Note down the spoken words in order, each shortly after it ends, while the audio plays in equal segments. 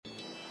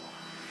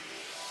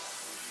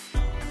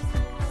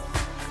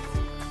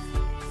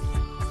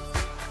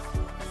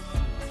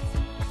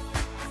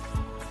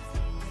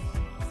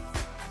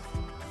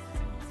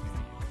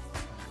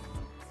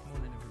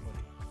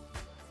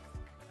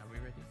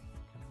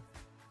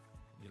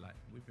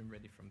we've been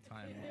ready from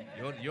time.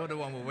 You're the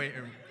one we're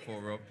waiting for,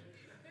 Rob.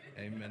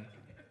 Amen.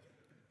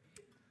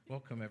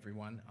 Welcome,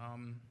 everyone.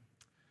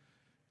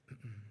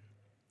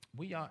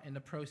 We are in the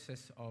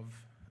process of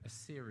a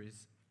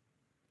series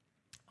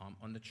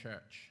on the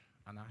church.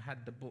 And I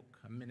had the book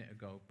a minute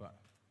ago, but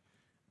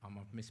I've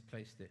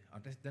misplaced it.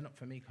 They're not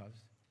for me,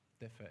 cuz.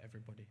 They're for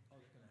everybody. Oh,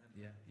 you're going to hand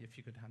them out? Yeah, if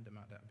you could hand them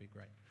out, that would be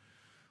great.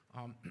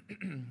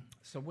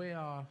 So we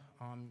are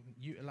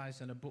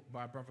utilizing a book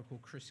by a brother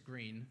called Chris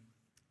Green,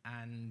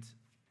 and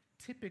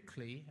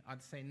typically,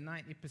 I'd say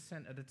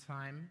 90% of the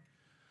time,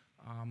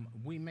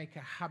 we make a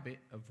habit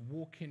of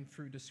walking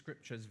through the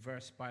scriptures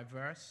verse by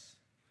verse.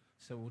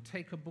 So we'll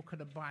take a book of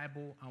the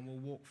Bible and we'll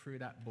walk through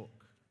that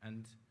book.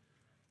 And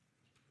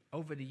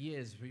over the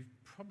years, we've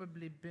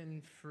probably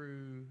been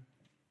through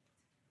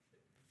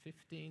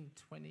 15,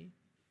 20,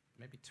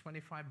 maybe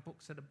 25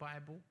 books of the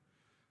Bible.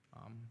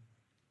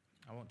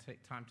 I won't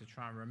take time to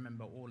try and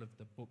remember all of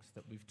the books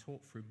that we've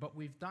taught through, but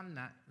we've done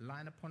that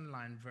line upon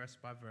line, verse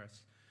by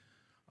verse.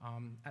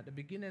 At the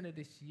beginning of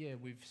this year,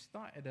 we've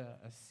started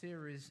a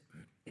series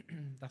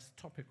that's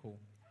topical.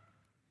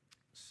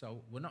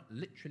 So we're not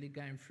literally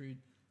going through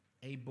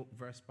a book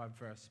verse by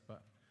verse,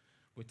 but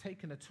we're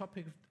taking a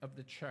topic of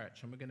the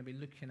church and we're going to be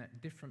looking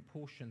at different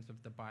portions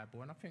of the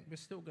Bible. And I think we're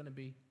still going to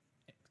be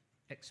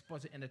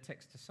expositing the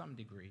text to some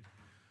degree.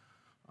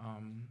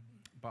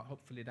 But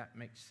hopefully that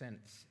makes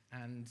sense.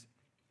 And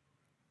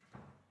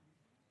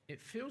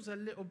it feels a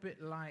little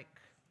bit like,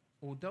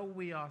 although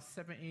we are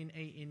 17,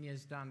 18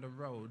 years down the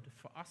road,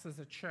 for us as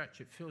a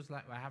church, it feels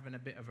like we're having a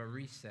bit of a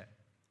reset.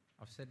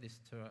 I've said this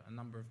to a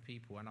number of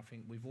people, and I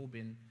think we've all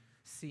been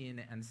seeing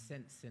it and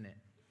sensing it.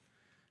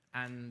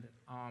 And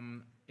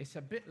it's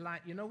a bit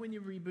like, you know, when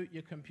you reboot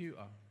your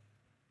computer,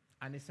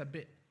 and it's a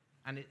bit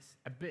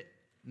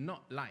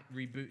not like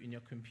rebooting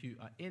your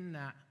computer, in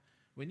that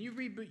when you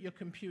reboot your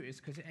computer, it's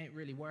because it ain't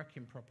really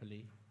working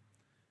properly.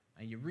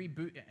 And you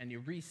reboot it and you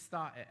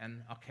restart it,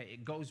 and okay,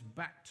 it goes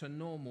back to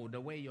normal,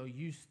 the way you're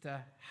used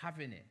to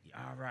having it.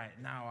 All right,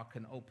 now I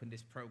can open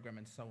this program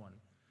and so on.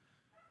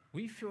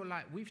 We feel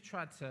like we've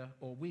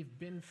we've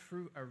been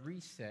through a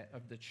reset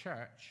of the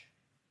church,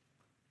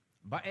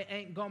 but it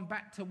ain't gone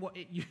back to what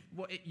it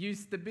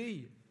used to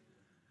be.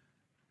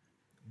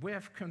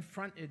 We're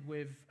confronted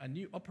with a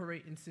new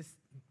operating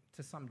system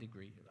to some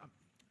degree.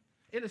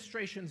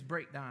 Illustrations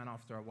break down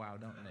after a while,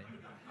 don't they?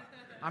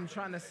 I'm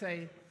trying to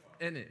say,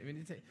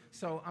 innit?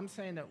 So I'm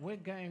saying that we're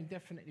going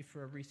definitely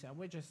for a reset.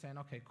 We're just saying,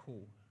 okay,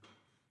 cool.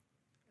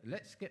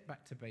 Let's get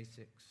back to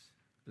basics.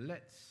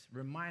 Let's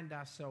remind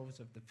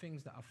ourselves of the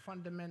things that are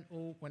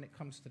fundamental when it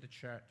comes to the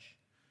church.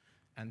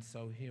 And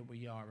so here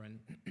we are. And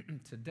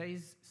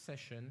today's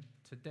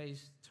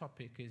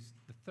topic is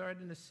the third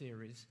in the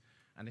series,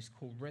 and it's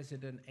called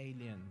Resident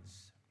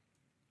Aliens.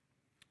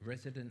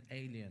 Resident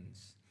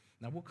Aliens.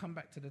 Now, we'll come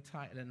back to the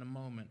title in a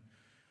moment.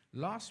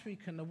 Last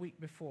week and the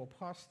week before,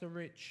 Pastor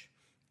Rich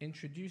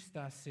introduced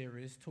our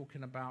series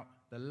talking about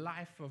the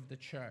life of the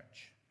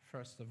church,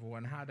 first of all,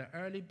 and how the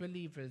early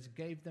believers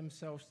gave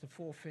themselves to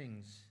four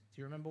things.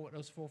 Do you remember what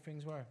those four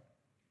things were?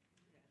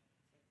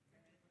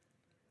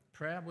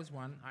 Prayer was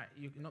one.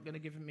 You're not going to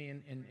give it me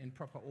in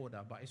proper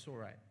order, but it's all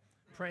right.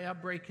 Prayer,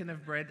 breaking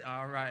of bread.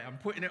 All right, I'm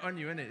putting it on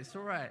you, innit? It's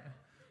all right.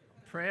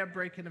 Prayer,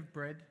 breaking of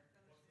bread,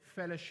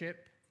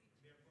 fellowship,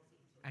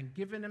 and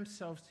giving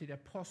themselves to the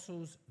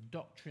apostles'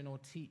 doctrine or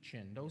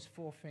teaching. Those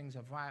four things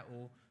are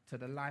vital to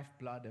the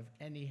lifeblood of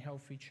any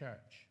healthy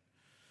church.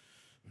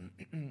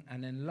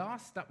 And then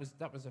that was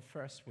the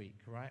first week,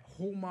 right?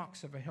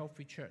 Hallmarks of a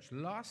healthy church.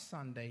 Last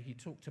Sunday, he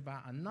talked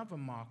about another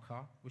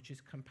marker, which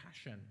is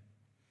compassion,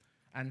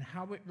 and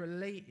how it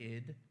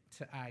related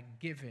to our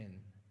giving,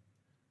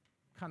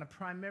 kind of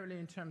primarily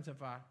in terms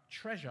of our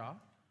treasure,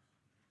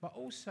 but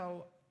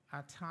also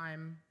our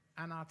time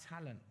and our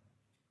talent.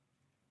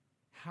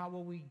 How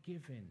are we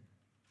giving?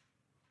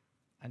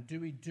 And do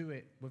we do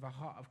it with a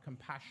heart of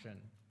compassion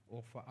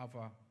or for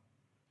other,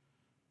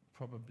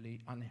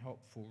 probably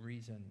unhelpful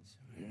reasons?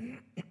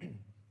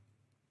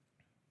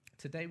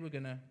 Today we're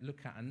going to look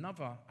at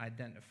another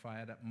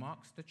identifier that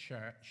marks the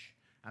church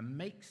and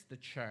makes the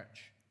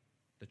church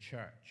the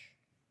church.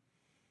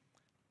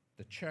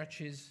 The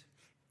church's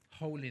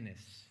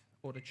holiness,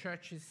 or the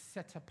church's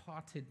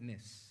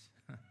set-apartedness,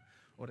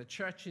 or the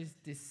church's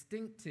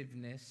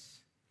distinctiveness.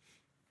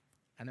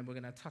 And then we're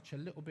going to touch a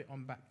little bit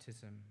on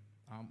baptism,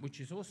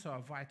 which is also a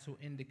vital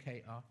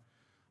indicator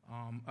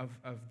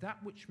of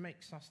that which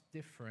makes us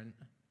different.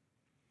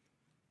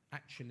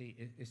 Actually,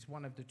 it's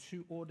one of the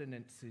two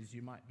ordinances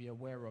you might be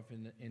aware of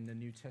in the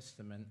New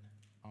Testament.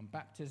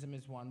 Baptism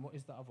is one. What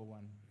is the other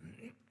one?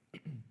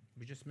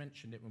 We just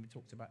mentioned it when we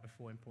talked about the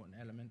four important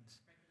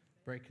elements.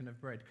 Breaking of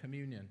bread,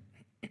 communion.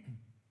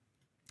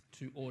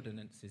 Two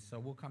ordinances. So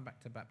we'll come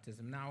back to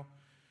baptism. Now,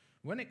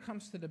 when it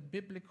comes to the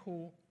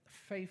biblical,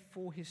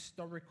 faithful,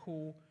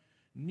 historical,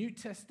 New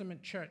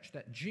Testament church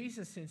that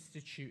Jesus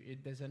instituted,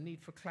 there's a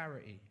need for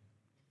clarity.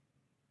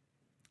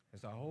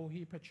 There's a whole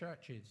heap of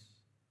churches.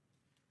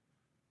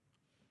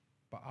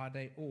 But are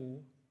they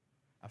all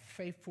a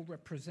faithful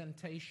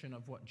representation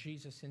of what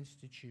Jesus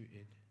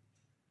instituted.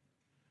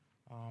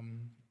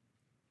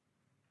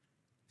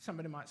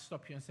 Somebody might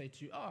stop you and say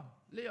to you, "Oh,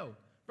 Leo,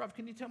 bruv,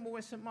 can you tell me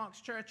where St.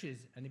 Mark's Church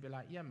is?" And you'd be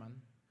like, "Yeah,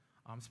 man."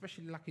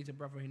 Especially like he's a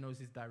brother who knows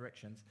his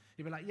directions.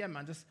 He'd be like, "Yeah,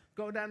 man, just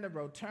go down the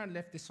road, turn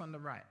left, this on the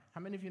right."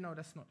 How many of you know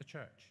that's not the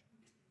church?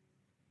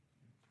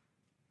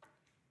 It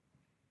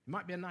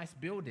might be a nice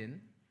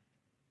building,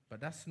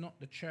 but that's not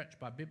the church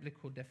by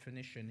biblical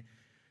definition.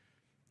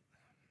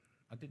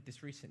 I did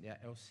this recently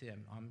at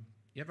LCM.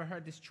 You ever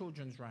heard this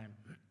children's rhyme?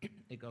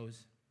 It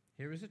goes,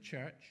 "Here is a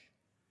church,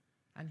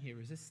 and here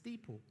is a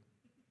steeple.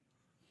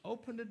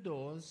 Open the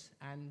doors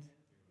and..."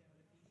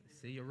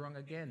 See, you're wrong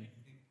again.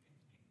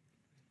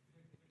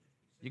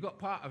 You got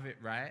part of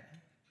it right.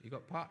 You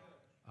got part.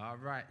 All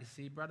right. You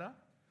see, brother?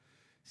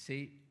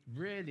 See,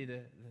 really,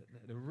 the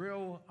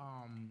real,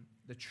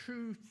 the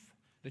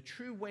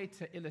true way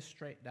to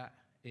illustrate that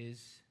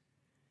is,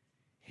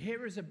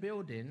 here is a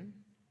building,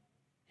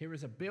 here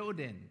is a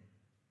building,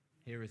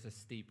 here is a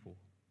steeple.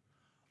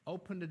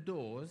 Open the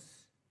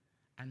doors,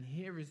 and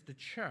here is the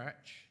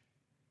church,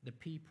 the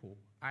people,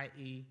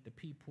 i.e., the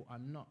people are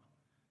not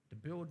the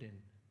building.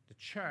 The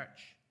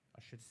church, I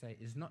should say,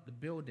 is not the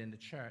building. The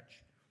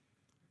church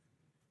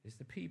is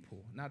the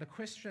people. Now, the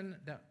question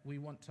that we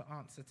want to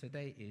answer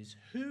today is,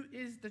 who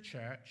is the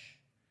church?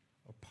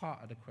 Or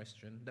part of the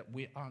question that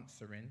we're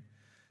answering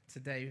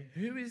today,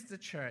 who is the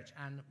church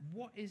and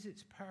what is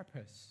its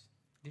purpose?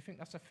 Do you think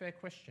that's a fair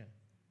question?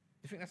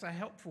 Do you think that's a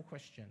helpful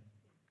question?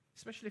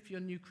 Especially if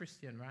you're a new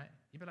Christian, right?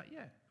 You'd be like,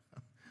 yeah.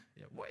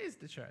 Yeah. What is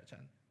the church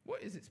and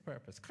what is its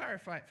purpose?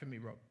 Clarify it for me,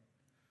 Rob.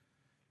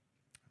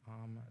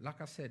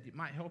 Like I said, it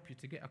might help you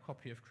to get a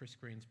copy of Chris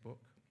Green's book.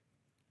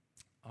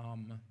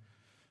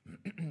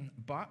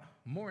 But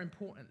more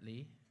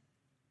importantly,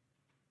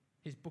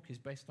 his book is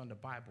based on the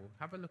Bible.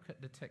 Have a look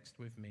at the text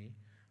with me.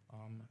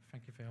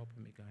 Thank you for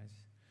helping me,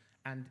 guys.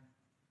 And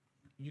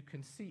you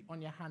can see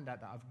on your handout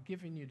that I've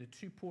given you the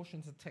two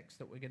portions of text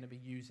that we're going to be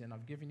using.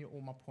 I've given you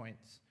all my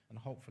points, and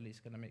hopefully it's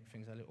going to make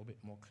things a little bit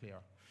more clear.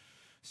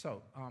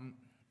 So,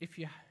 if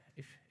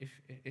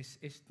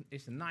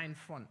it's 9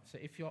 font, so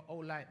if you're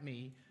old like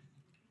me,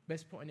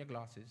 best put on your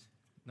glasses.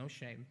 No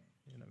shame.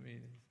 You know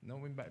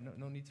what I mean?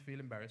 No need to feel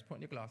embarrassed. Put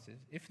on your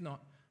glasses. If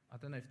not, I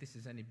don't know if this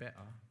is any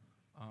better,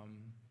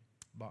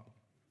 but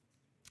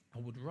I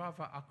would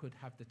rather I could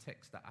have the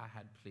text that I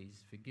had,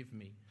 please. Forgive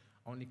me.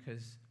 Only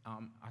because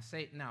I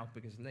say it now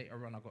because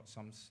later on I got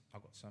some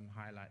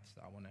highlights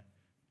that I want to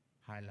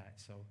highlight.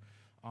 So,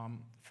 1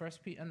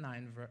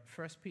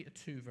 Peter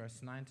 2,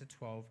 verse 9 to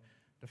 12.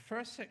 The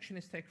first section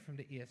is taken from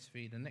the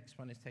ESV. The next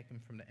one is taken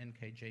from the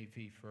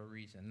NKJV for a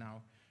reason.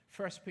 Now,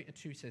 1 Peter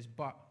 2 says,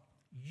 "But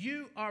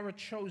you are a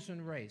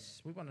chosen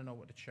race." We want to know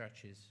what the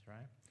church is,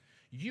 right?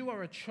 "You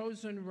are a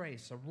chosen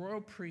race, a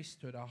royal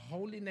priesthood, a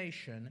holy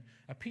nation,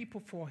 a people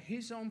for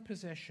his own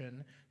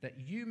possession, that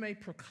you may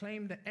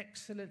proclaim the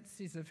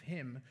excellencies of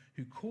him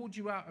who called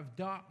you out of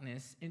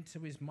darkness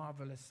into his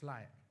marvelous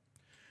light.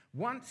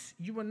 Once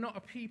you were not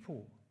a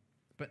people,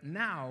 but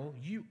now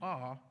you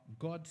are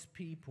God's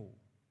people.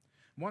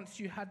 Once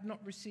you had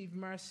not received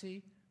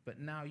mercy, but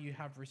now you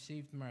have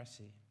received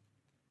mercy.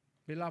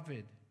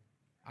 Beloved,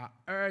 I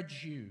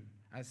urge you,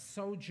 as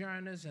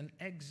sojourners and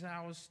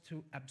exiles,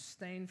 to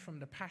abstain from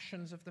the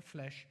passions of the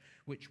flesh,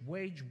 which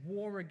wage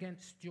war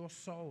against your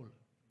soul."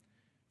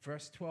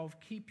 Verse 12,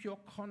 "Keep your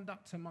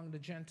conduct among the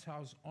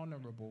Gentiles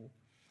honorable,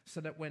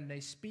 so that when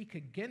they speak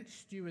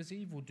against you as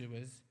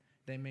evildoers,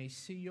 they may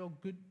see your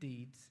good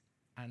deeds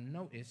and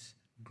notice,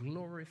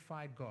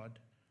 glorify God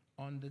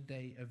on the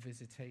day of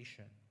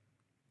visitation."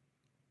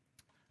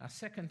 Our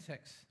second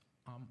text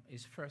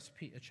is 1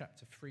 Peter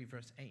chapter 3,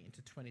 verse 8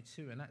 to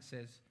 22, and that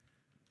says,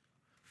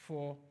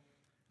 "For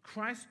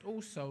Christ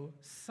also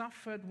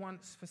suffered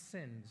once for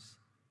sins,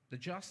 the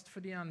just for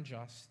the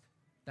unjust,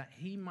 that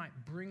he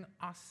might bring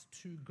us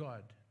to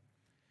God,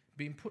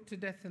 being put to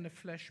death in the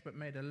flesh, but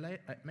made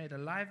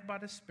alive by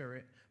the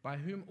Spirit, by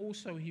whom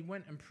also he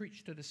went and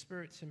preached to the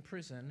spirits in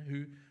prison,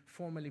 who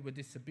formerly were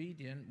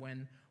disobedient,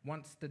 when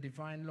once the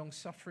divine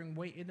long-suffering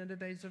waited in the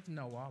days of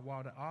Noah,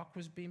 while the ark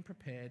was being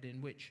prepared,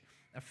 in which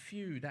a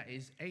few, that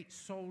is, 8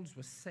 souls,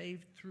 were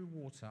saved through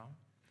water.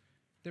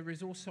 There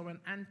is also an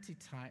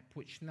antitype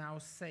which now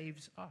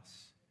saves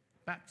us,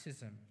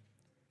 baptism,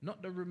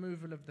 not the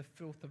removal of the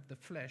filth of the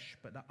flesh,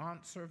 but the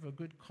answer of a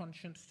good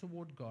conscience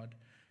toward God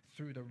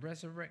through the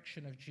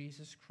resurrection of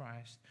Jesus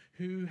Christ,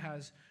 who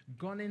has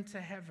gone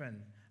into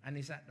heaven and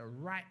is at the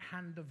right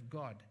hand of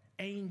God,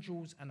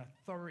 angels and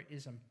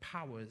authorities and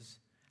powers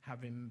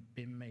having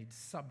been made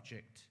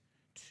subject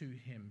to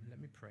him." Let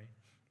me pray.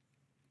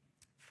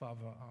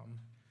 Father,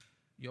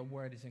 your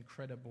word is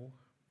incredible.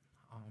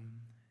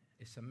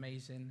 It's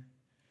amazing.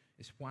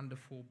 It's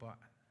wonderful, but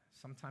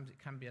sometimes it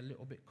can be a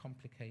little bit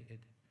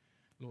complicated.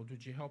 Lord,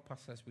 would you help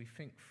us as we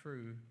think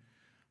through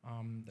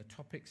the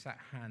topics at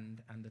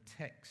hand and the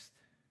text?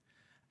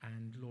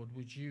 And Lord,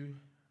 would you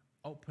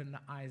open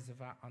the eyes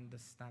of our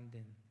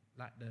understanding,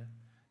 like the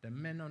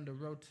men on the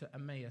road to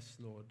Emmaus,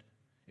 Lord.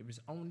 It was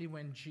only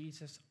when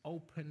Jesus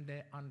opened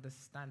their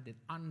understanding,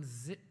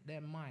 unzipped their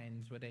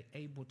minds, were they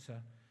able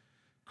to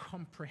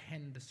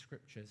comprehend the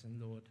scriptures. And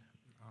Lord,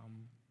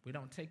 we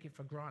don't take it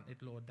for granted,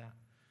 Lord, that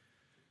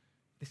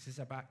this is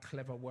about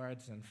clever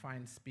words and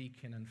fine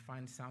speaking and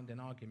fine sounding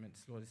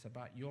arguments, Lord. It's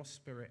about your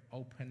Spirit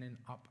opening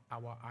up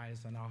our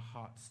eyes and our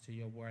hearts to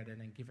your word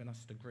and then giving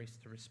us the grace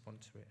to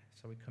respond to it.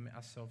 So we commit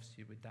ourselves to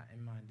you with that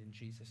in mind, in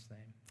Jesus'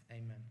 name.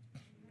 Amen.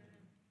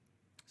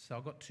 So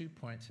I've got 2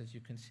 points, as you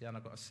can see, and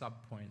I've got a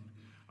sub-point.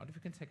 I wonder if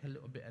we can take a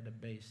little bit of the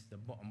bass, the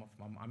bottom of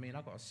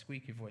I've got a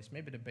squeaky voice.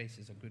 Maybe the bass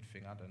is a good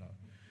thing, I don't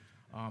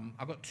know.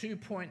 I've got 2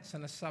 points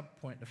and a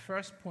sub-point. The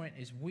first point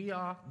is we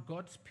are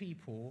God's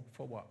people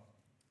for what?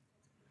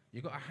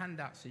 You've got a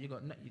handout, so you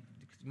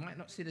might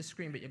not see the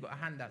screen, but you've got a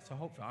handout, so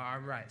hopefully, all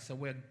right. So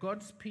we're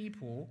God's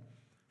people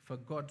for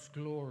God's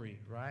glory,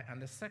 right?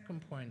 And the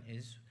second point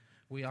is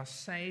we are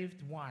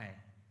saved, why?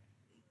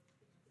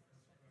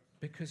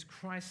 Because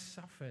Christ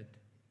suffered.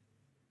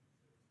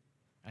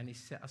 And he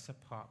set us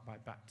apart by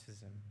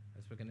baptism,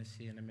 as we're going to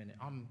see in a minute.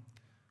 I'm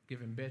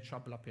giving bare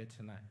trouble up here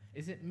tonight.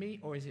 Is it me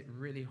or is it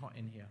really hot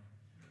in here?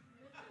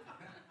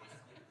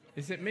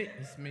 Is it me?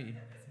 It's me.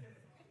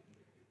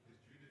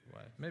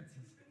 Why? Maybe.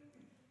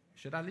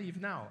 Should I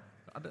leave now?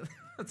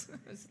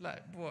 It's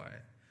like, boy,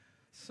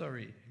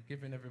 sorry,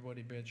 giving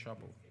everybody bare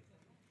trouble.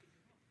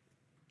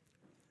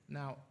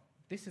 Now,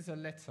 this is a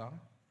letter.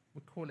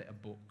 We call it a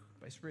book,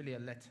 but it's really a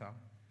letter.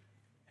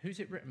 Who's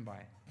it written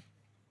by?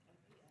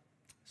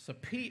 So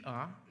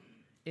Peter,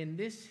 in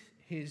this,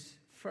 his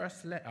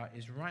first letter,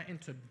 is writing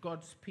to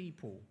God's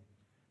people,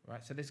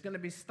 right? So there's going to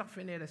be stuff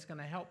in here that's going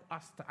to help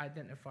us to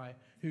identify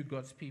who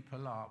God's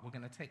people are. We're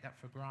going to take that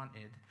for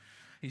granted.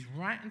 He's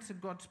writing to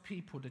God's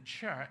people, the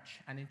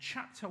church, and in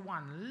chapter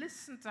 1,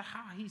 listen to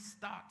how he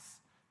starts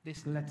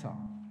this letter.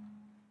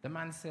 The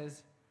man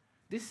says,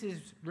 this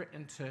is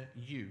written to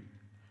you,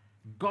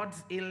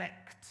 God's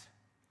elect,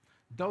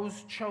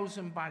 those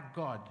chosen by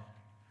God,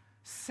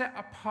 set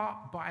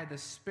apart by the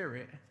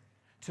Spirit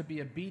to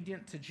be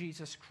obedient to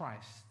Jesus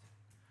Christ.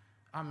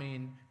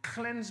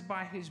 Cleansed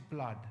by his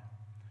blood.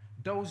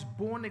 Those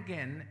born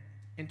again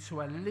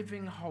into a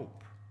living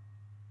hope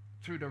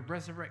through the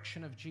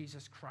resurrection of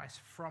Jesus Christ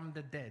from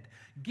the dead.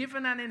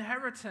 Given an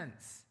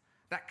inheritance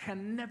that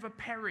can never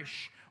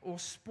perish or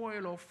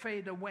spoil or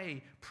fade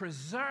away.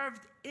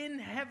 Preserved in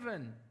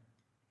heaven.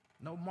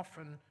 No moth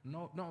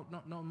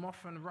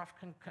and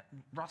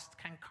rust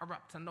can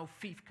corrupt, and no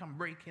thief can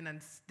break in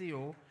and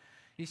steal.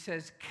 He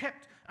says,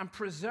 kept and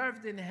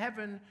preserved in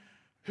heaven,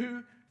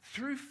 who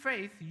through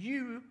faith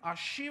you are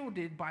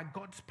shielded by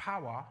God's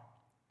power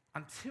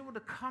until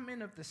the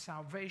coming of the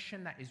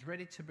salvation that is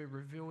ready to be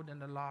revealed in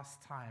the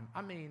last time.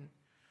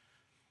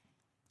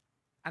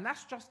 And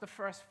that's just the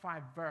first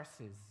 5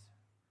 verses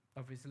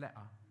of his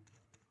letter.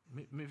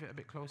 Move it a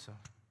bit closer.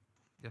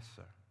 Yes,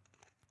 sir.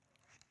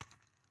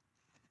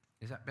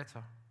 Is that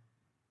better?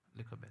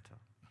 Little better.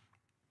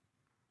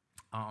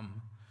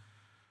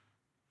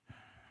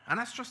 And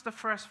that's just the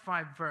first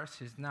 5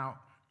 verses. Now,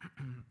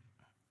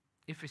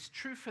 if it's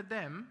true for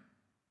them,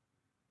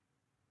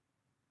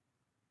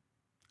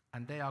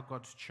 and they are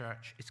God's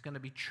church, it's going to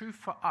be true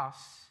for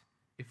us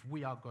if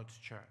we are God's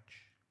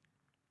church.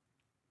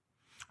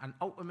 And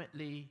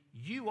ultimately,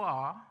 you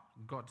are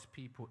God's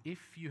people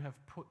if you have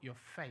put your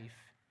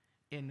faith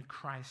in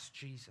Christ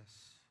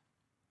Jesus.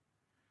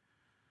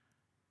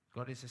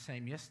 God is the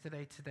same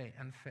yesterday, today,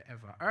 and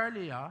forever.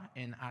 Earlier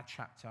in our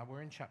chapter,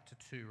 we're in chapter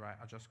 2, right?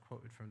 I just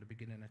quoted from the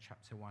beginning of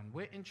chapter 1.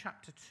 We're in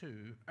chapter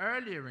 2.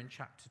 Earlier in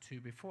chapter 2,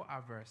 before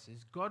our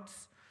verses,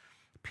 God's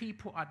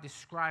people are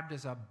described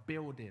as a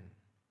building,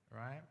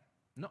 right?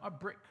 Not a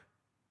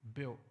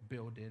brick-built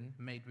building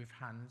made with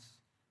hands.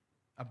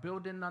 A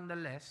building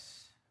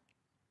nonetheless,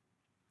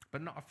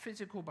 but not a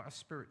physical, but a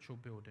spiritual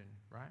building,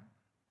 right?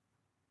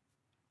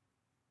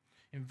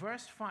 In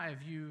verse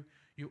 5, you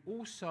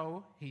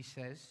also, he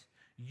says,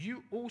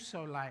 you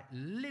also like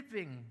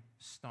living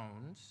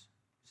stones,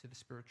 so the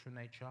spiritual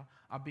nature,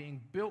 are being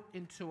built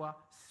into a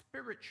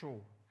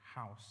spiritual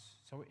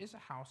house. So it is a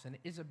house and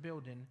it is a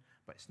building,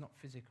 but it's not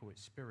physical,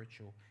 it's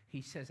spiritual.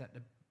 He says at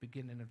the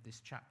beginning of this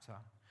chapter.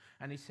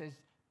 And he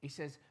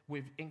says,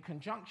 in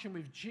conjunction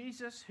with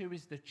Jesus, who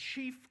is the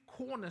chief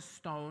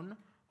cornerstone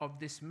of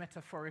this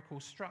metaphorical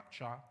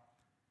structure,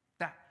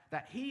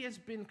 that he has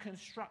been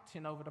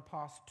constructing over the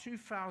past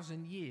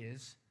 2,000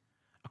 years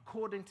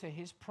according to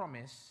his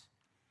promise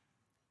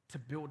to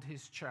build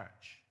his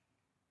church.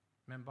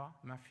 Remember,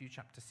 Matthew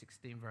chapter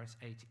 16, verse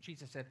 8.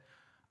 Jesus said,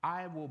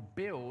 I will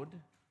build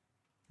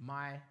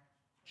my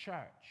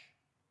church.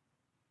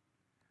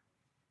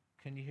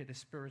 Can you hear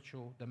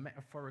the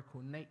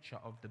metaphorical nature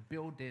of the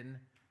building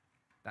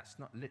that's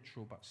not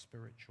literal but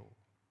spiritual?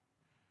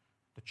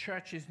 The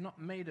church is not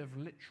made of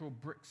literal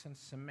bricks and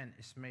cement.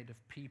 It's made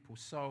of people.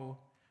 So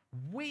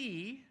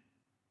we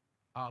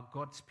are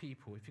God's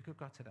people. If you could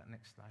go to that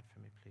next slide for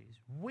me, please.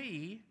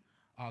 We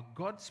are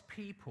God's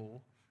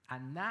people,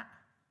 and that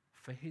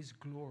for his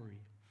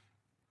glory.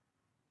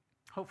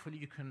 Hopefully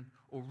you can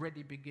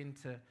already begin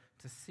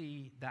to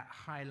see that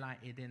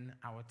highlighted in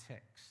our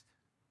text.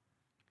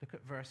 Look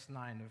at verse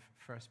 9 of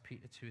 1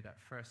 Peter 2, that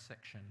first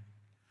section.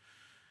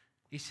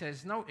 He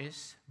says,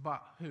 notice,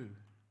 but who?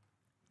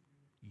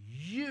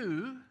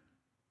 You,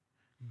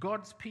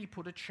 God's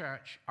people, the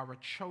church, are a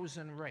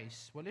chosen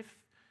race. Well, if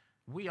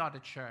we are the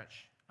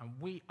church and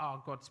we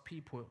are God's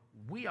people,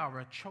 we are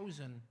a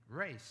chosen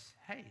race.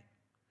 Hey,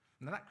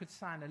 now that could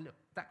sound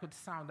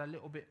a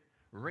little bit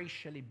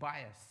racially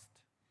biased,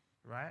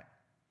 right?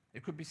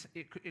 It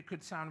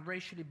could sound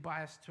racially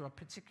biased to a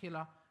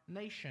particular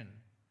nation.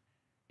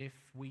 If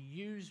we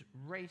use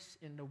race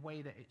in the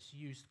way that it's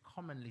used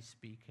commonly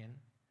speaking,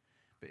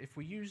 but if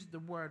we use the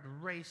word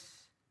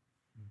race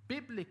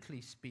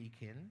biblically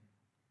speaking,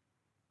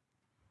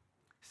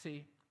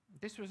 see,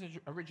 this was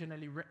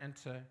originally written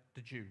to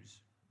the Jews,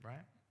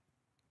 right?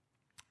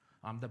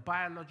 The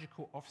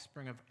biological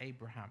offspring of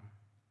Abraham.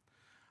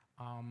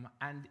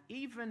 And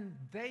even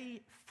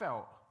they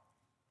felt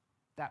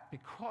that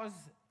because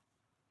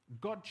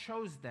God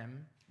chose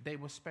them, they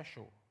were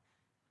special.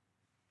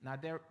 Now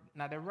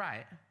they're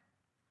right,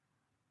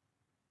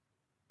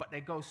 but they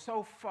go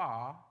so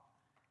far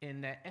in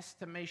their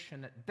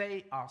estimation that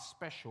they are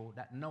special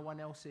that no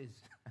one else is.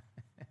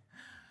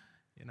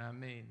 You know what I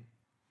mean?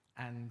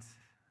 And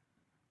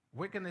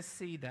we're going to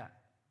see that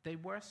they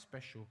were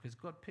special because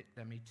God picked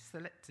them, He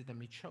selected them,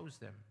 He chose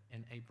them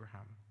in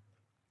Abraham.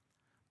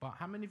 But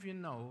how many of you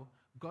know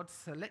God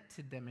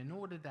selected them in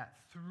order that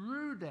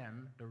through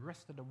them the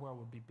rest of the world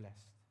would be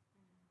blessed?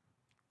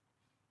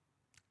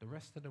 The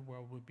rest of the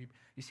world would be,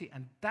 you see,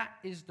 and that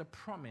is the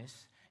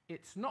promise.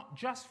 It's not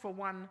just for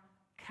one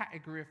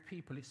category of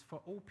people, it's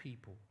for all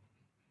people.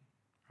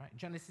 Right?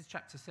 Genesis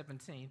chapter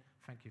 17,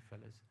 thank you,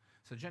 fellas.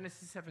 So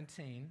Genesis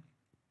 17,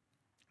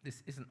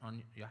 this isn't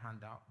on your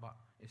handout, but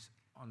it's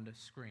on the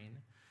screen.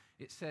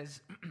 It says,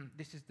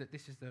 this is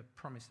the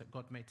promise that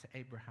God made to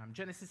Abraham.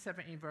 Genesis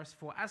 17, verse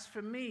 4, as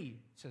for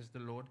me, says the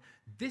Lord,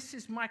 this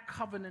is my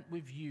covenant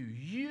with you.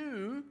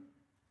 You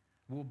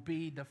will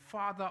be the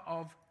father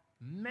of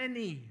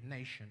many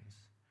nations.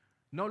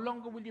 No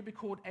longer will you be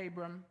called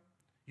Abram.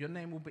 Your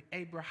name will be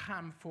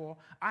Abraham, for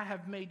I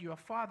have made you a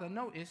father,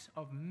 notice,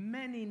 of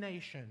many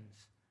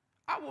nations.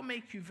 I will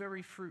make you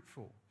very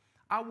fruitful.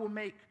 I will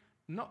make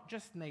not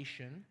just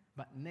nation,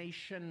 but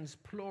nations,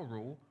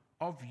 plural,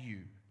 of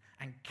you,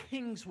 and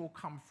kings will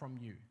come from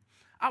you.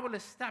 I will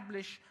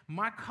establish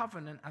my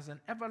covenant as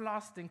an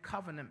everlasting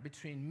covenant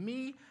between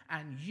me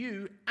and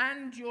you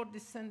and your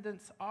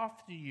descendants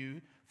after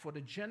you for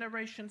the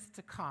generations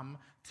to come,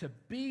 to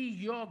be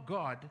your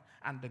God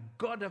and the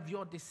God of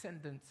your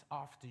descendants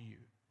after you.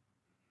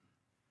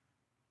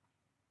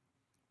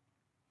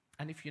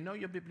 And if you know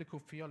your biblical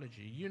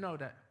theology, you know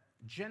that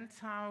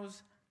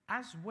Gentiles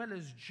as well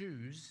as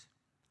Jews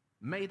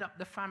made up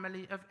the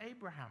family of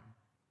Abraham.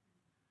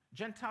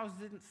 Gentiles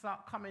didn't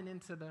start coming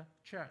into the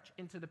church,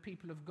 into the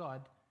people of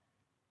God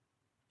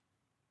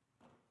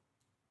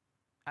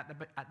at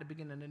the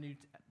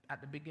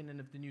beginning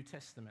of the New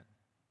Testament.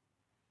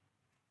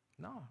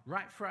 No,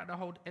 right throughout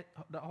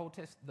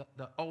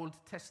the Old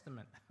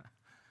Testament.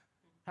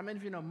 How many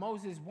of you know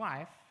Moses'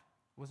 wife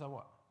was a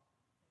what?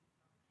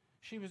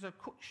 She was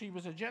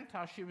a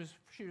Gentile. She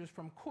was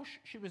from Cush.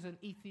 She was an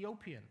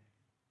Ethiopian.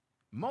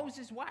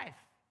 Moses' wife.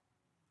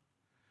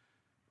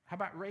 How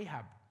about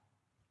Rahab?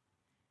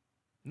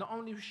 Not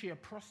only was she a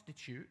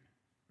prostitute,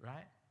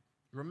 right?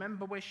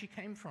 Remember where she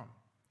came from.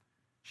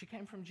 She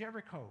came from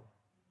Jericho.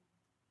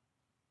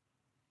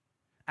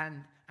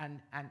 And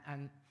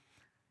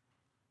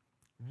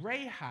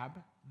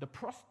Rahab, the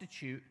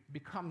prostitute,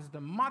 becomes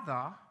the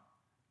mother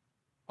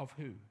of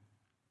who?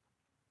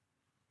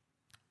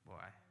 Boy.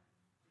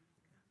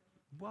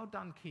 Well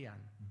done, Kian.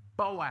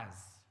 Boaz.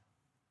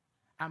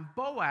 And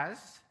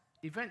Boaz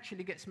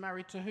eventually gets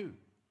married to who?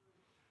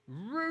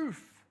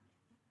 Ruth.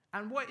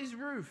 And what is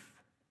Ruth?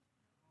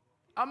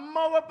 A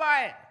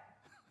Moabite.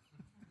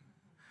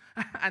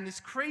 And it's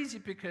crazy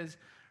because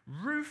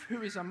Ruth,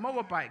 who is a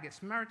Moabite,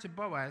 gets married to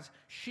Boaz.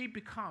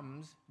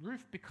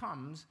 Ruth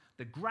becomes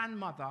the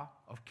grandmother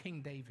of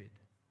King David.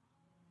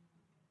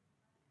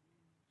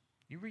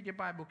 You read your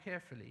Bible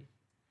carefully.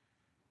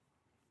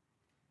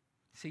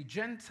 See,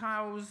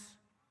 Gentiles,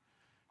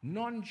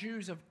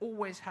 non-Jews have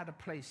always had a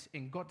place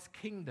in God's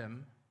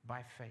kingdom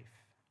by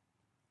faith.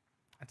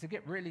 And to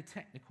get really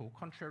technical,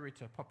 contrary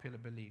to popular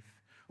belief,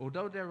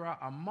 although there are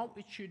a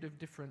multitude of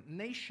different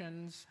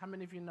nations, how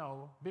many of you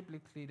know,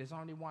 biblically, there's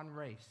only one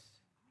race?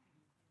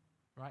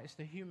 Right? It's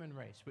the human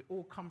race. We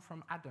all come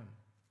from Adam.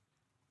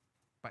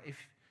 But if,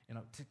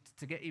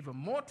 to get even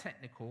more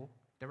technical,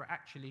 there are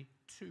actually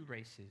two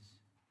races.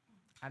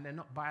 And they're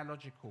not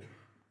biological.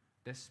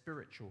 They're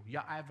spiritual.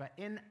 You're either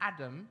in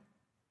Adam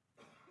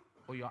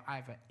or you're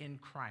either in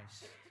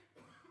Christ.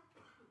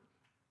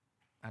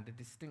 And the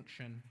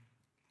distinction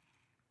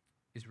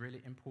is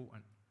really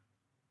important.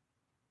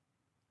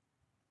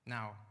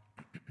 Now,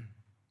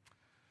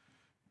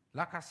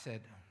 like I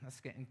said, that's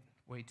getting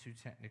way too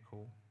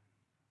technical.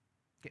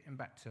 Getting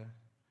back to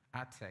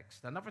our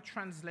text. Another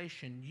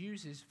translation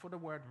uses for the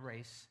word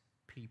race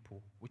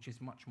people, which is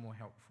much more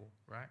helpful,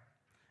 right?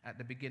 At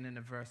the beginning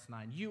of verse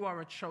 9, you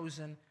are a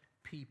chosen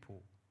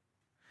people.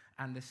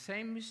 And the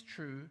same is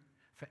true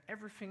for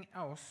everything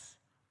else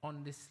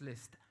on this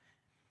list.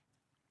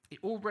 It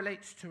all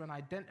relates to and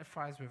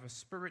identifies with a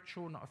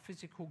spiritual, not a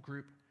physical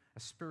group, a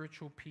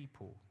spiritual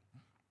people.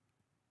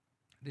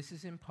 This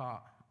is in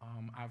part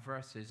our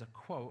verses, a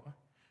quote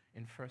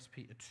in 1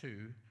 Peter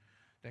 2.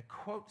 They're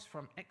quotes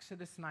from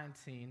Exodus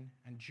 19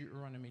 and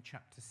Deuteronomy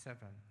chapter 7.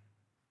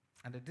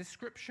 And the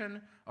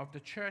description of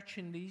the church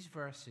in these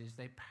verses,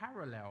 they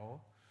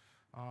parallel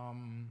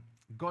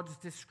God's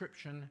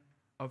description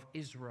of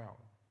Israel,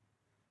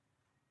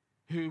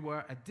 who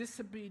were a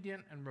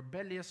disobedient and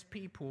rebellious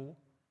people.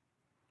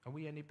 Are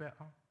we any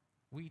better?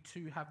 We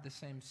too have the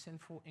same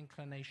sinful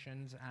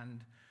inclinations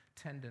and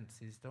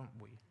tendencies, don't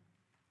we?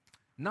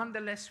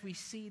 Nonetheless, we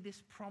see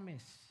this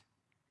promise.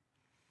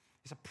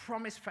 It's a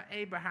promise for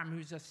Abraham,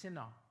 who's a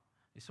sinner.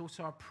 It's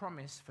also a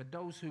promise for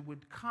those who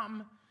would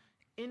come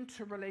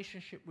into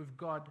relationship with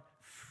God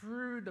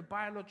through the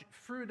biological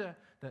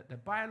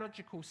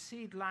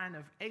seed line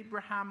of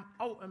Abraham,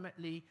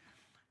 ultimately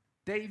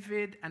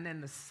David, and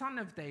then the son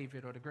of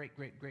David, or the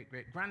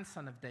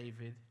great-great-great-great-grandson of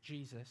David,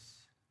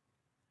 Jesus.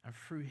 And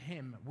through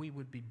him, we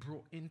would be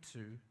brought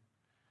into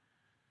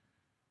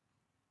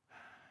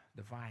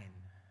the vine,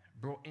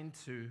 brought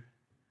into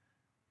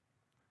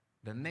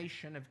the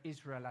nation of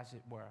Israel, as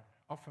it were.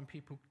 Often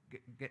people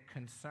get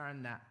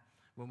concerned that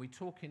when we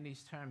talk in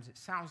these terms, it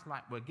sounds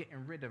like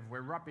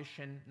we're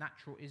rubbishing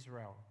natural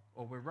Israel,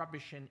 or we're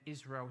rubbishing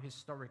Israel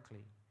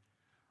historically.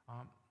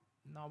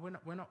 No,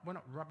 we're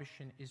not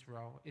rubbishing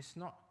Israel. It's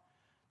not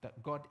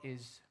that God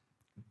is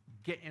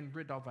getting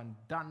rid of and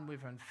done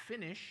with and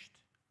finished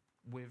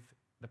with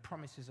the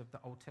promises of the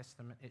Old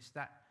Testament. It's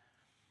that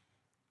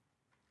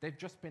they've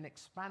just been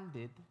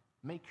expanded,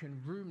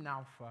 making room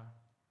now for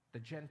the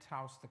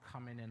Gentiles to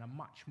come in a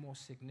much more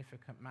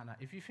significant manner.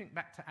 If you think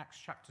back to Acts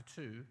chapter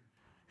 2,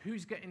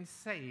 who's getting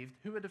saved?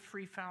 Who are the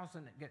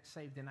 3,000 that get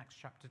saved in Acts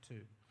chapter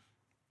 2?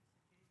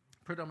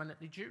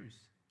 Predominantly Jews.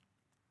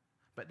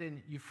 But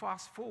then you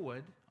fast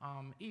forward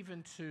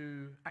even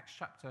to Acts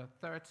chapter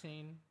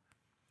 13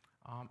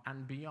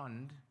 and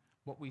beyond,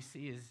 what we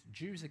see is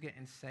Jews are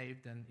getting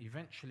saved, and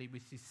eventually we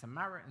see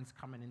Samaritans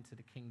coming into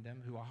the kingdom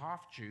who are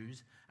half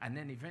Jews, and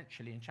then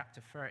eventually in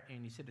chapter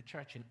 13 you see the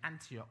church in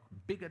Antioch,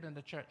 bigger than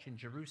the church in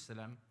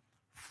Jerusalem,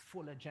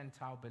 full of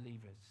Gentile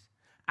believers.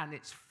 And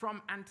it's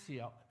from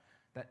Antioch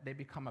that they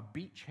become a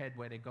beachhead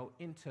where they go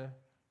into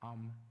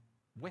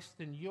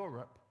Western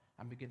Europe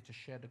and begin to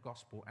share the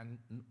gospel,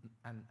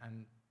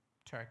 and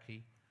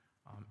Turkey,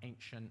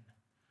 ancient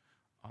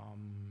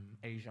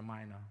Asia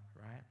Minor,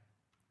 right?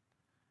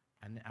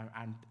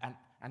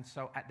 And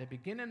so at the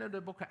beginning of the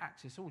book of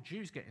Acts, it's all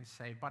Jews getting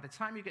saved. By the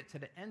time you get to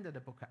the end of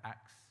the book of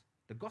Acts,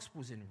 the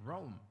gospel's in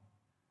Rome,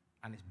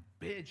 and it's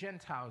bare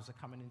Gentiles are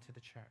coming into the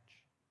church.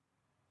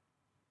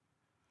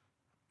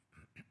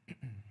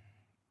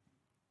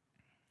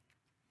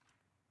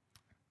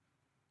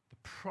 The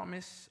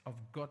promise of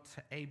God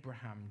to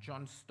Abraham.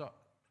 John Stott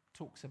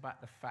talks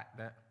about the fact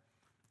that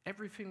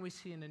everything we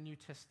see in the New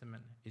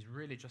Testament is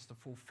really just a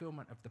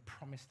fulfillment of the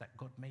promise that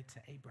God made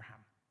to Abraham.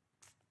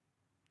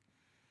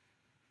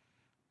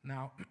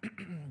 Now,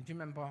 do you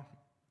remember?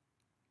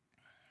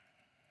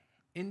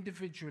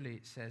 Individually,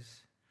 it says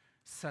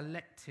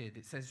selected.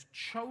 It says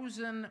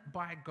chosen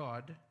by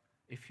God,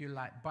 if you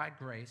like, by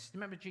grace.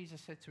 Remember,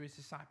 Jesus said to his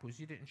disciples,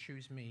 "You didn't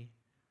choose me,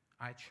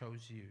 I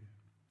chose you."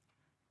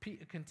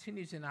 Peter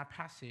continues in our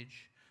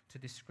passage to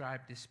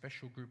describe this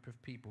special group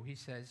of people. He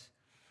says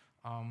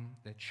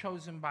they're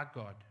chosen by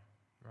God,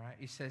 right?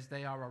 He says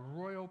they are a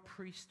royal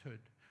priesthood.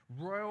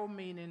 Royal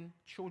meaning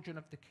children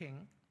of the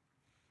king,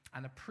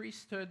 and a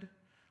priesthood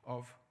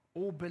of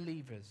all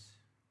believers.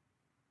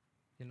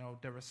 You know,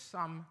 there are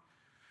some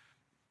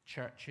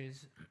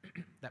churches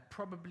that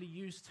probably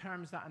use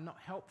terms that are not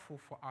helpful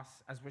for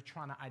us as we're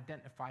trying to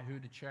identify who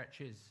the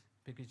church is.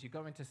 Because you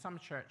go into some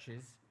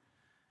churches,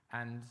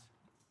 and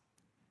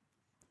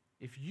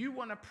if you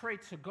want to pray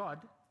to God,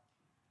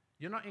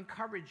 you're not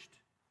encouraged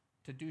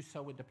to do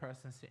so with the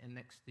person sitting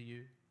next to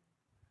you.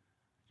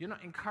 You're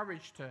not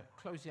encouraged to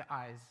close your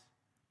eyes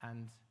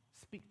and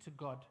speak to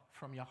God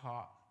from your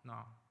heart.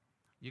 No.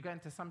 You go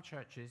into some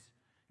churches,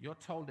 you're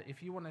told that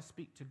if you want to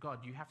speak to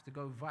God, you have to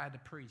go via the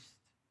priest.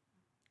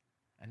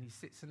 And he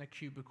sits in a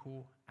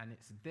cubicle, and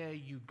it's there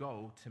you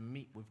go to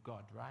meet with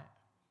God, right?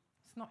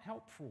 It's not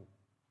helpful.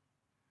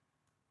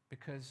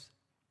 Because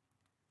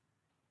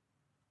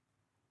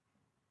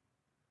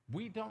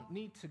we don't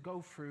need to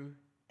go through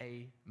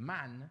a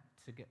man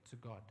to get to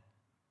God,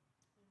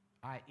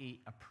 i.e.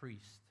 a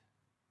priest.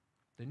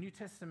 The New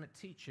Testament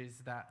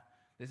teaches that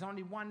there's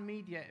only one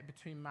mediator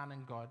between man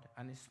and God,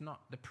 and it's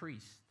not the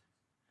priest.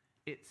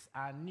 It's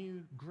our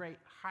new great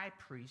high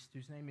priest,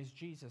 whose name is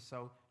Jesus.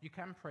 So you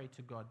can pray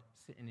to God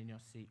sitting in your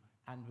seat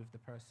and with the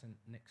person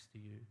next to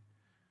you.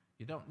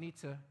 You don't need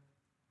to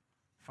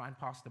find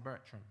Pastor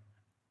Bertram.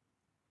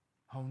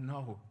 Oh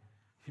no.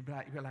 You'd be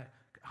like,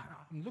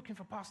 I'm looking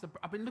for Pastor.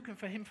 I've been looking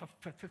for him for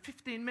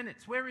 15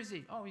 minutes. Where is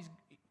he? Oh,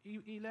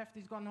 he left,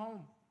 he's gone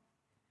home.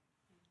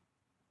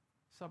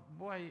 So,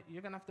 boy,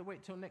 you're going to have to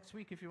wait till next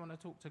week if you want to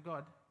talk to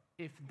God.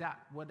 If that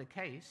were the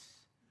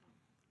case,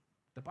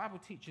 the Bible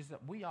teaches that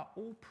we are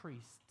all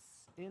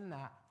priests, in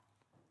that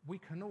we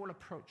can all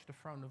approach the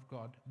throne of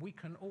God. We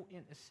can all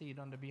intercede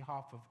on the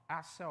behalf of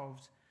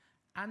ourselves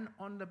and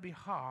on the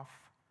behalf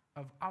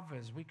of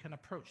others. We can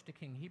approach the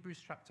King.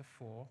 Hebrews chapter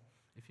 4,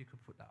 if you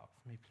could put that up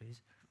for me,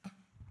 please.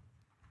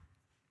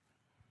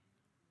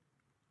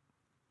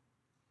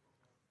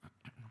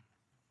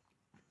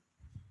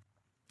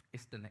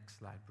 It's the next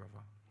slide,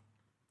 brother.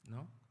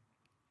 No?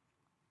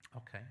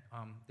 Okay.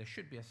 There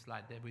should be a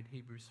slide there with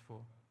Hebrews 4.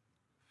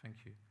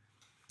 Thank you.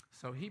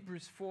 So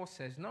Hebrews 4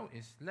 says,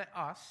 notice, let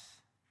us,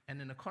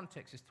 and in the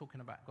context it's talking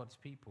about God's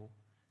people,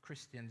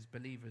 Christians,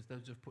 believers,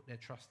 those who have put their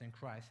trust in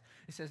Christ.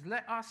 It says,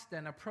 let us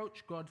then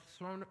approach God's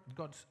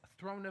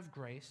throne of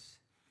grace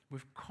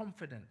with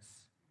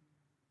confidence.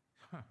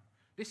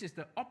 This is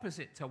the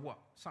opposite to what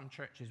some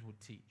churches would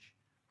teach.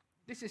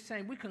 This is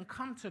saying we can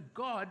come to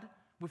God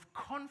with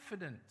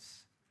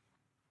confidence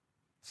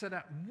so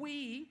that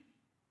we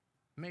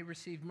may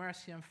receive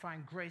mercy and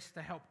find grace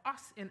to help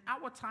us in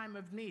our time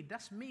of need.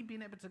 That's me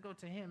being able to go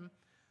to him.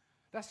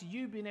 That's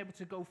you being able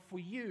to go for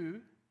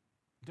you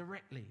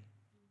directly.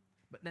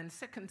 But then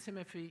 1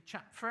 Timothy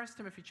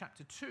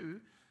chapter 2,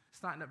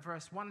 starting at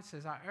verse 1,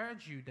 says, I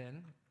urge you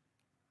then,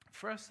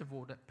 first of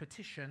all, that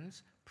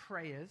petitions,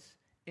 prayers,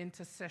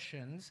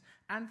 intercessions,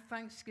 and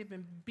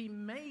thanksgiving be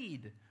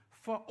made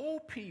for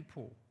all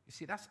people. You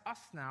see, that's us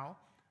now.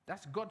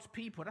 That's God's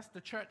people. That's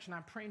the church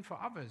now praying for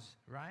others,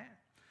 right?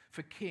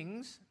 For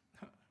kings.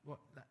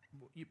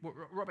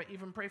 Robert,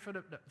 even pray for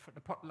the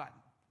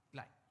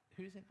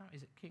who is it now?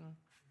 Is it King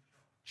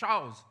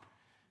Charles?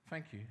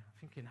 Thank you. I'm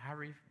thinking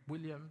Harry,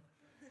 William,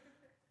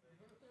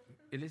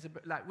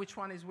 Elizabeth. Like, which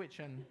one is which?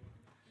 And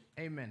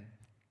amen.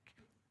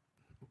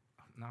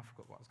 Now I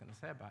forgot what I was going to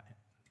say about it.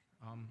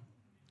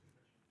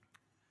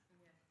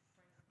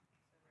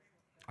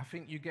 I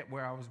think you get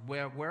where I was.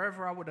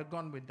 Wherever I would have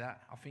gone with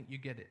that, I think you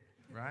get it,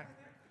 right?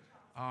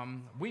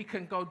 We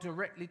can go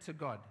directly to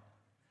God.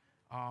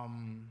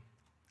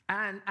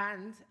 And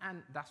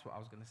that's what I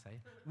was going to say.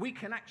 We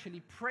can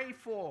actually pray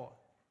for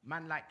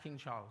man like King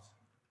Charles.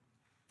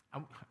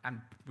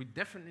 And we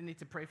definitely need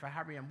to pray for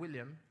Harry and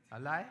William. A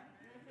lie?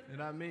 You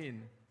know what I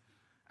mean?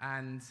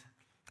 And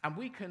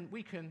we can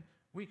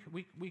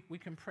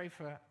pray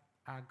for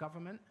our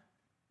government,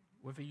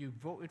 whether you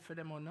voted for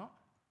them or not.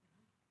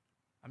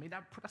 I mean,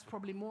 that's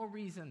probably more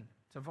reason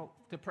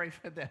to pray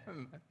for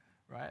them,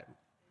 right?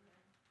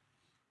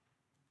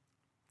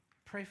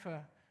 Pray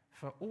for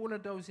all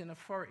of those in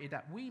authority,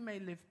 that we may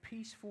live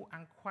peaceful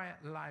and quiet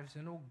lives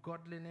in all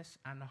godliness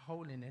and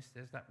holiness.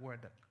 There's that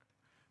word that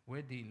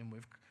we're dealing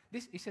with.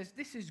 He says,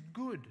 this is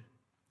good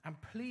and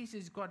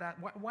pleases God.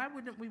 Why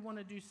wouldn't we want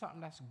to do something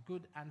that's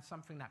good and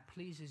something that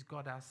pleases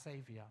God, our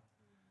Savior?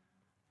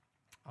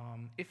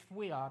 If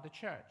we are the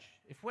church.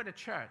 If we're the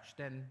church,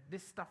 then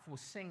this stuff will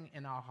sing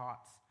in our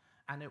hearts,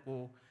 and it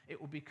will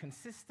be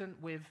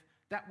consistent with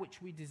that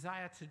which we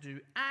desire to do.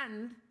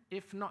 And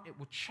if not, it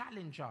will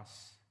challenge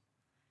us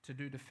to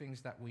do the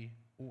things that we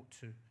ought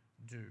to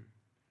do.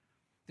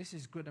 This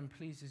is good and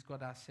pleases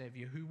God, our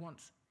Savior, who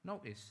wants,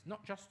 notice,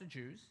 not just the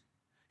Jews.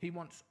 He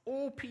wants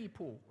all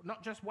people,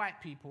 not just white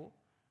people,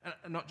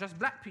 not just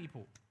black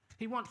people.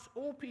 He wants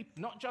all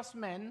people, not just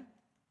men,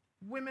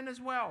 women as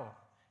well.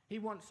 He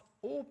wants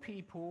all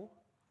people,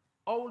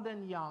 old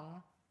and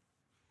young,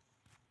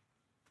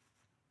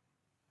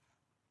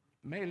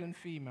 male and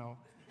female,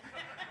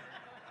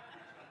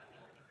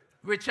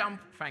 rich and,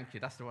 thank you,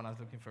 that's the one I was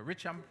looking for,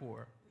 rich and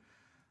poor,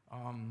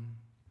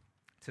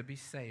 to be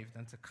saved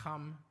and to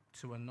come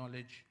to a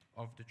knowledge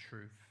of the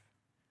truth.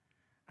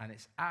 And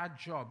it's our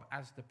job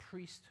as the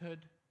priesthood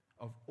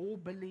of all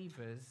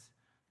believers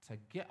to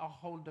get a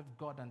hold of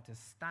God and to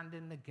stand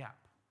in the gap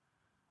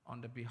on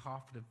the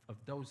behalf of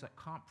those that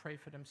can't pray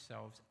for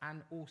themselves,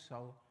 and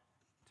also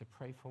to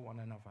pray for one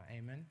another.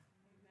 Amen?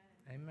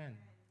 Amen. Amen.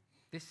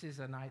 This is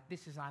an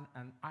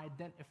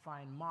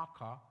identifying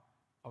marker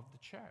of the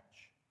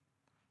church.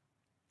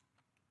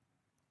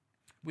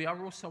 We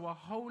are also a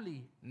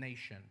holy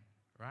nation,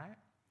 right?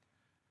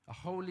 A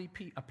holy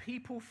a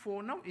people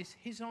for, notice,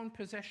 his own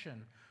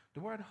possession. The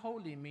word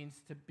holy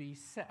means to be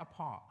set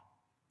apart,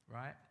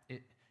 right?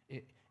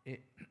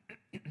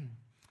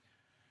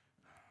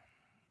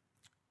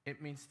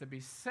 It means to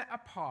be set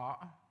apart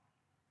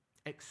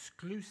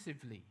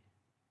exclusively.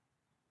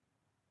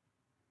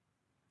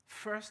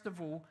 First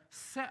of all,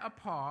 set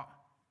apart,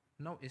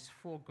 notice,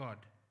 for God.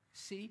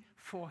 See,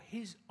 for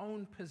his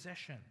own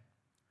possession.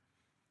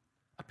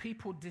 A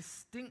people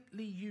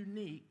distinctly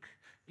unique.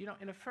 You know,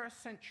 in the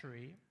first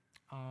century,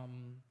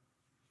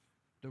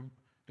 the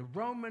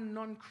Roman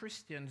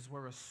non-Christians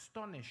were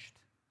astonished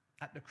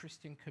at the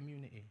Christian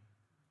community,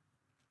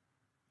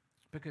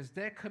 because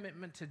their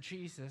commitment to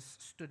Jesus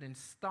stood in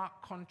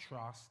stark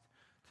contrast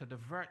to the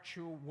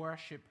virtual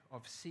worship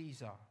of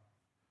Caesar,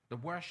 the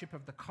worship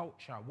of the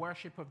culture,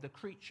 worship of the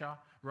creature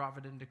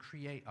rather than the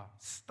creator.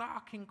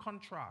 Stark in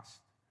contrast.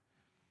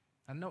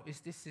 And notice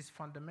this is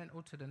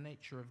fundamental to the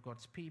nature of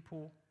God's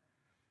people,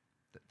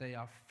 that they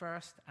are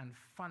first and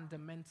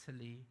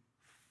fundamentally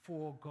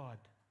for God.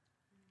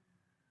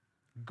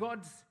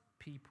 God's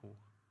people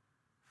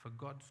for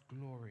God's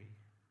glory.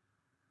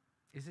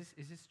 Is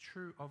this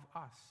true of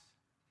us?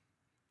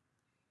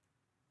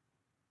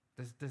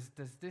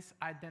 Does this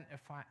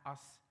identify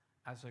us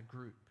as a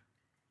group?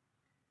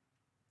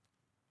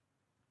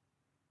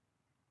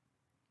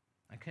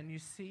 And can you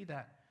see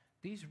that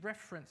these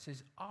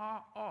references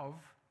are of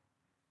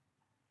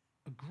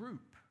a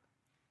group,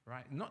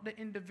 right? Not the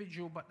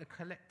individual, but the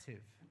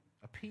collective.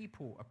 A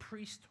people, a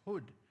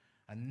priesthood,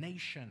 a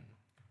nation.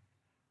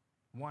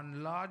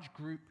 One large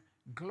group,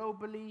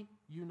 globally,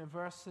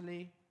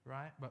 universally,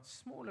 right? But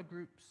smaller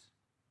groups,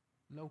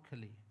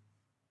 locally,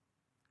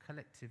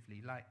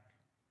 collectively, like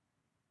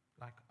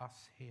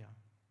us here.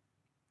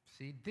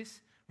 See,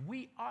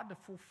 we are the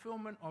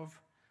fulfillment of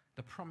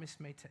the promise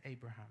made to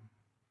Abraham.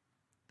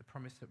 The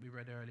promise that we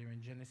read earlier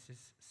in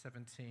Genesis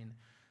 17.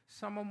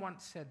 Someone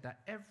once said that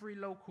every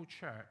local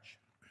church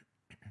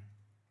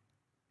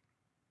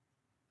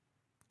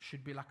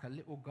should be like a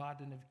little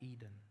Garden of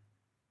Eden.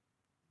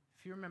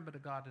 If you remember the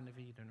Garden of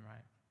Eden,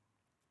 right?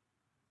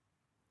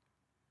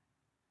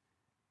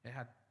 It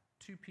had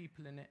 2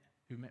 people in it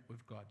who met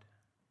with God.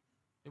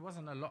 It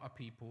wasn't a lot of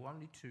people,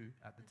 only 2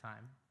 at the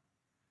time.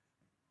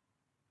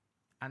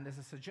 And there's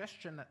a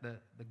suggestion that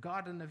the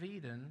Garden of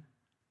Eden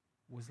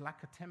was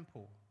like a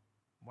temple.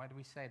 Why do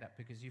we say that?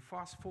 Because you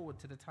fast forward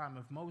to the time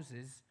of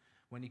Moses,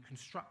 when he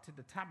constructed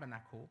the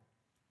tabernacle.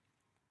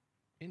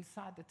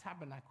 Inside the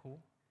tabernacle,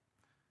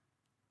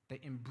 they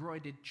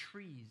embroidered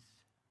trees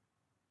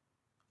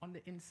on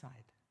the inside.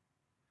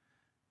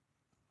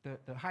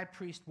 The high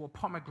priest wore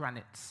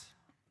pomegranates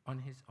on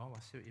his... Oh, I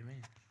see what you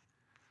mean.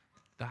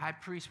 The high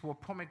priest wore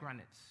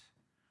pomegranates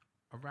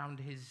around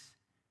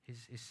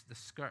the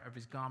skirt of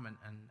his garment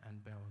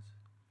and bells.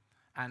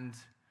 And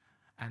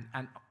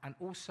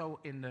also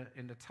in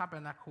the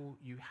tabernacle,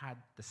 you had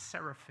the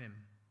seraphim,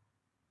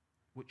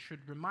 which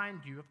should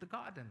remind you of the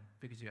garden,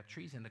 because you had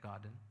trees in the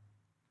garden.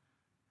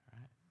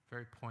 Right?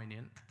 Very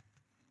poignant.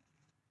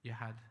 You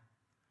had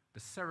the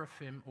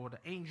seraphim, or the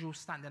angel,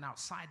 standing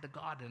outside the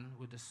garden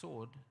with a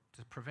sword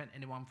to prevent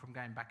anyone from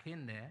going back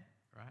in there,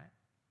 right?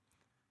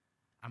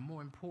 And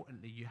more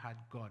importantly, you had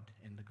God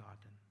in the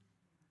garden.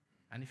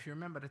 And if you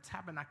remember, the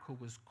tabernacle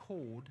was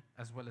called,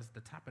 as well as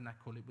the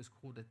tabernacle, it was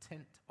called a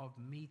tent of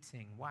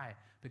meeting. Why?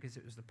 Because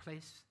it was the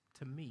place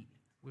to meet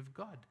with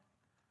God.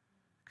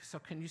 So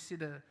can you see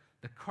the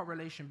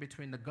correlation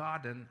between the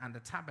garden and the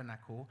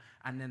tabernacle?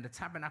 And then the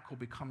tabernacle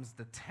becomes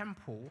the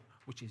temple,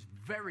 which is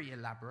very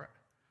elaborate.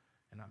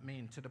 You know what I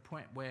mean? To the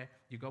point where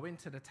you go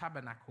into the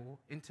tabernacle,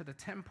 into the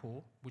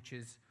temple, which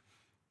is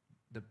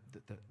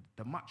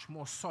the much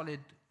more solid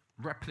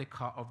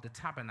replica of the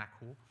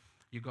tabernacle.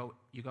 You go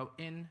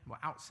in. Well,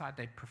 outside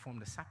they perform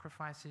the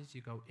sacrifices.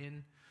 You go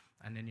in,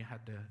 and then you had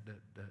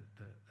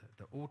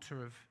the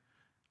altar of.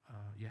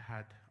 You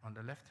had on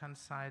the left-hand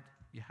side,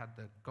 you had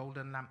the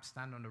golden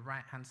lampstand. On the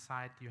right-hand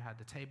side, you had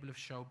the table of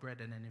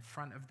showbread, and then in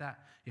front of that,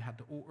 you had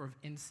the altar of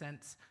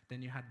incense.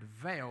 Then you had the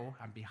veil,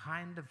 and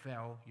behind the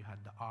veil, you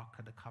had the Ark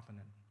of the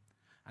Covenant.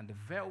 And the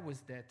veil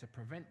was there to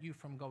prevent you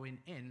from going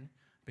in,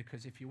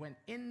 because if you went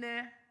in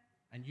there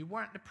and you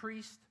weren't the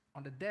priest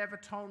on the Day of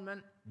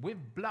Atonement with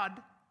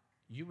blood,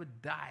 you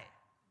would die.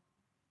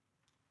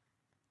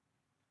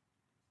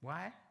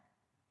 Why?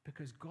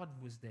 Because God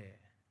was there.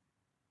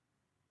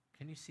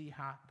 Can you see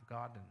how the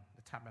garden,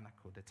 the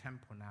tabernacle, the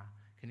temple now,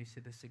 can you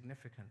see the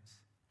significance?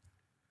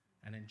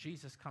 And then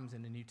Jesus comes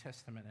in the New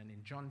Testament, and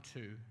in John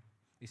 2,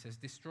 he says,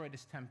 destroy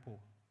this temple,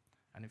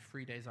 and in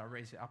 3 days I'll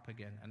raise it up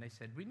again. And they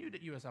said, we knew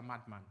that you was a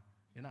madman.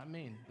 You know what I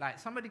mean? Like,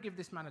 somebody give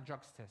this man a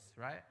drugs test,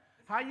 right?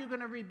 How are you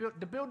going to rebuild?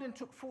 The building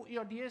took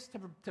 40-odd years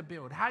to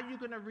build. How are you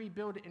going to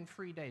rebuild it in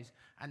 3 days?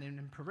 And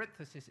in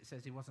parenthesis, it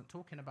says he wasn't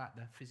talking about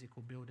the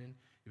physical building.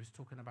 He was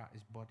talking about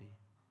his body.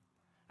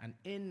 And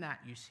in that,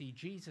 you see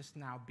Jesus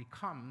now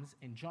becomes,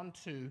 in John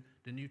 2,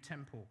 the new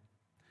temple.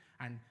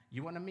 And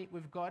you want to meet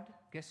with God?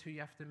 Guess who you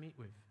have to meet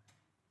with?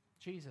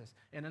 Jesus.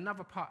 In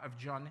another part of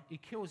John, he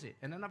kills it.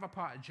 In another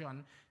part of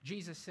John,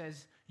 Jesus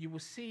says, you will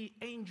see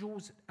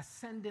angels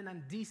ascending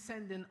and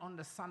descending on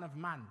the Son of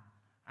Man.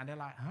 And they're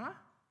like, huh?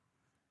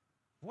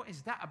 What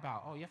is that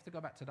about? Oh, you have to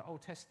go back to the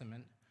Old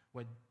Testament,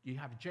 where you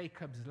have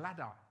Jacob's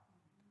ladder.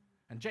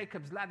 And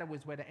Jacob's ladder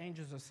was where the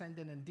angels are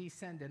ascending and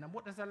descending. And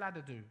what does a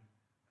ladder do?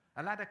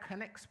 A ladder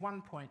connects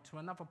one point to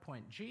another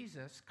point.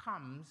 Jesus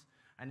comes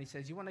and he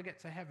says, you want to get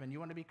to heaven, you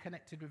want to be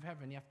connected with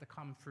heaven, you have to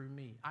come through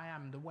me. I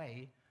am the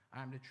way,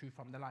 I am the truth,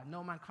 I'm the light.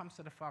 No man comes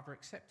to the Father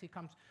except he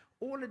comes.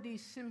 All of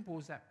these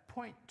symbols that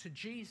point to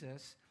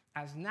Jesus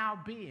as now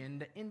being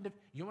the end of,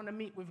 you want to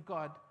meet with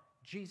God,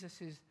 Jesus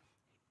is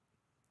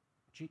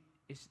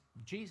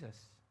Jesus.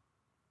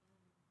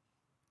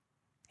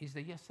 He's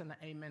the yes and the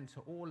amen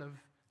to all of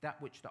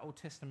that which the Old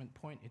Testament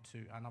pointed to,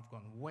 and I've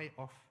gone way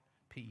off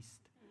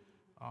piste.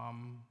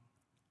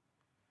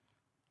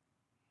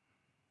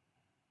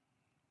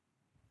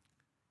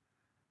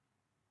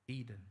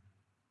 Eden.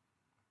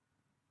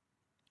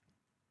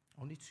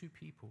 Only 2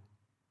 people.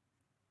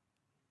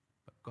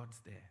 But God's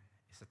there.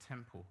 It's a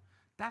temple.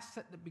 That's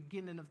at the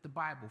beginning of the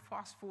Bible.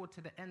 Fast forward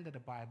to the end of the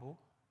Bible,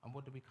 and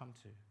what do we come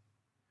to?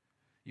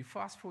 You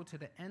fast forward to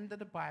the end of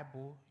the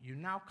Bible, you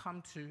now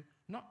come to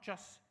not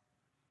just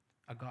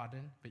a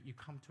garden, but you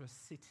come to a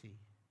city.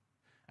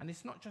 And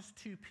it's not just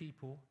 2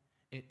 people,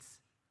 it's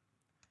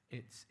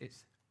a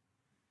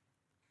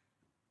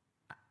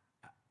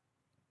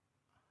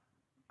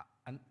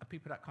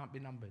people that can't be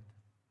numbered.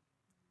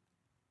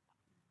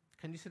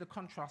 Can you see the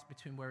contrast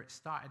between where it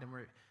started and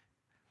where it...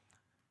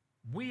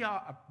 We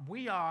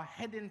are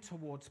heading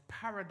towards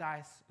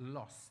paradise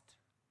lost.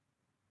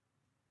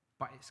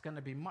 But it's going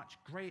to be much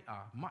greater,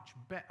 much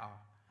better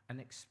an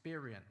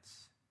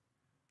experience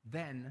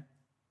then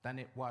than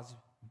it was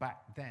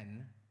back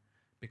then,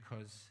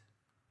 because...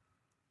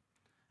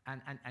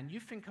 And you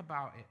think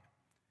about it,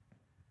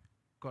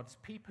 God's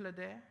people are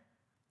there,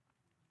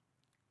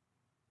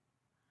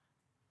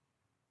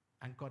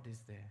 and God is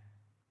there,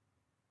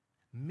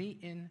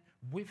 meeting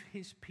with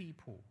his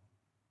people.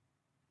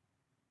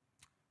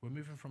 We're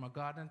moving from a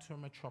garden to a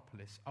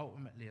metropolis,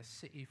 ultimately a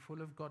city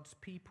full of God's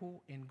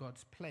people in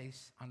God's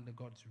place, under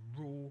God's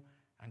rule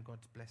and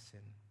God's blessing.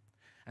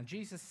 And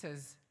Jesus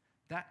says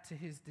that to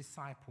his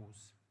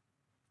disciples.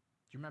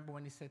 Do you remember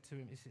when he said to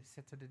him, he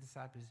said to the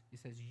disciples, he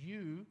says,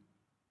 you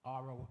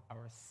are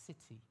a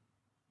city.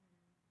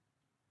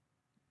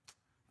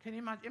 Can you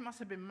imagine? It must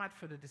have been mad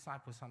for the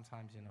disciples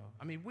sometimes, you know.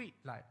 I mean, we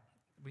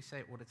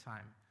say it all the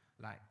time,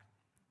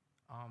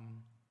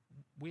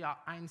 we are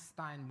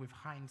Einstein with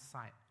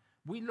hindsight.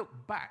 We look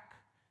back.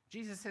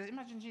 Jesus says,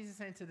 imagine Jesus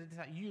saying to the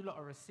disciples, you lot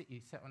are a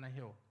city set on a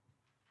hill.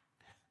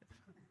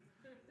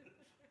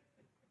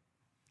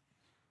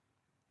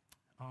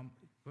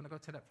 You want to go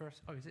to that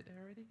verse? Oh, is it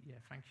there already? Yeah,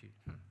 thank you.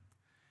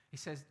 He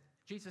says,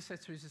 Jesus says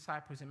to his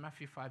disciples in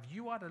Matthew 5,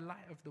 you are the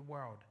light of the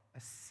world,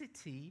 a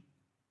city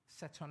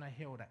set on a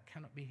hill that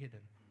cannot be hidden.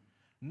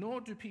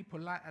 Nor do people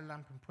light a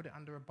lamp and put it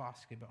under a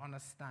basket, but on a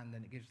stand,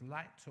 and it gives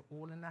light to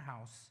all in the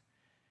house.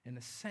 In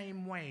the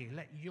same way,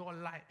 let your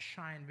light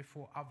shine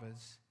before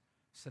others,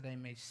 so they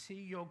may see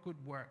your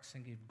good works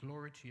and give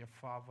glory to your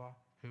Father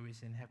who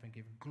is in heaven.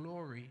 Give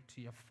glory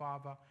to your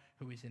Father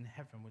who is in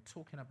heaven. We're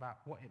talking about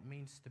what it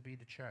means to be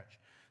the church.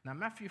 Now,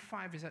 Matthew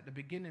 5 is at the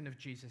beginning of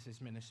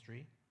Jesus'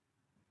 ministry.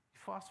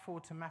 Fast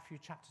forward to Matthew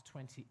chapter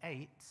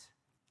 28,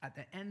 at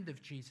the end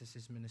of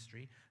Jesus'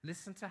 ministry.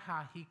 Listen to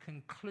how he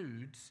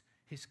concludes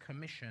his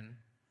commission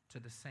to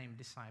the same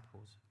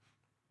disciples.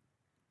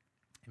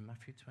 In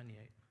Matthew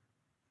 28.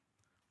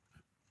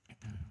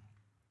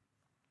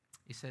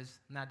 He says,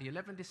 now the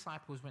 11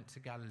 disciples went to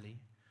Galilee,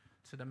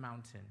 to the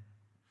mountain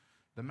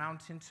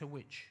to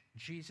which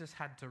Jesus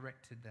had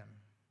directed them.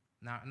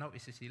 Now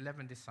notice it's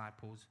 11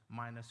 disciples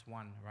minus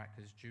 1, right,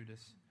 because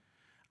Judas.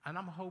 And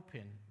I'm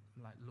hoping,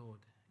 like, Lord,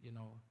 you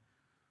know,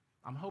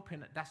 I'm hoping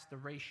that that's the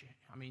ratio.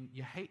 I mean,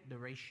 you hate the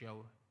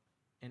ratio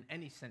in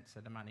any sense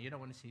of the matter. You don't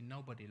want to see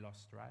nobody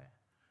lost, right?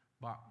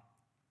 But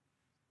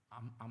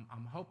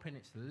I'm hoping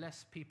it's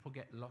less people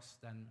get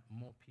lost than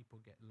more people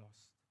get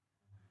lost.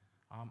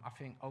 I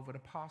think over the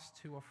past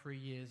 2 or 3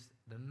 years,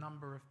 the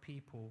number of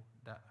people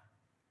that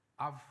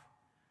I've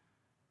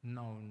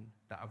known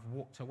that have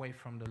walked away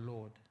from the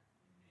Lord,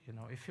 you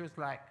know, it feels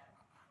like,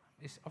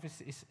 it's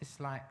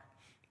like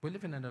we're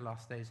living in the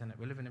last days, and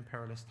we're living in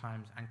perilous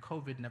times, and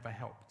COVID never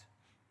helped.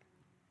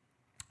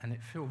 And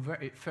it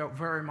felt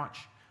very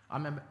much, I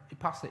remember,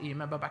 Pastor E,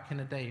 remember back in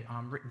the day,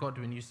 Rick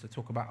Godwin used to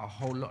talk about a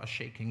whole lot of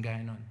shaking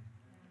going on.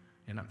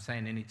 You know what I'm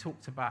saying? And he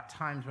talked about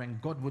times when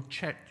God would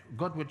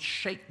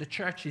shake the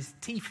church's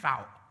teeth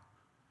out.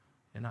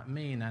 You know what I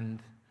mean?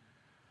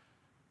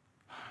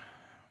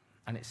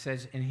 And it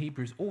says in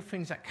Hebrews, all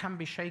things that can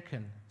be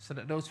shaken, so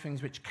that those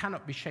things which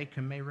cannot be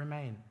shaken may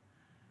remain.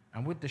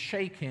 And with the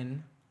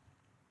shaking,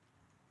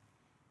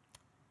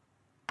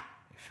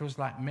 it feels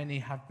like many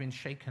have been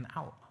shaken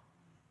out.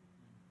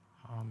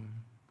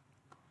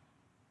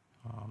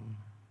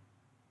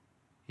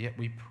 Yet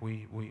we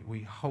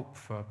hope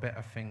for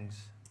better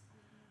things.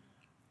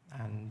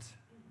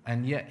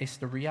 And yet it's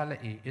the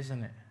reality,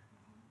 isn't it?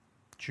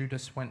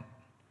 Judas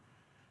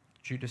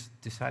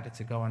decided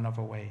to go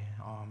another way.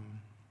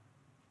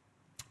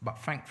 But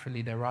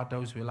thankfully, there are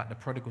those who are like the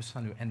prodigal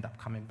son who end up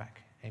coming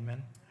back.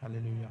 Amen.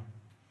 Hallelujah.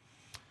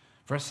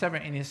 Verse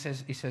 17,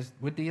 he says,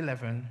 with the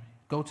 11,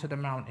 go to the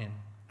mountain.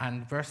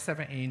 And verse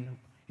 17,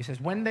 he says,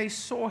 when they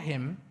saw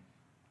him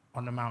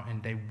on the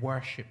mountain, they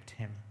worshipped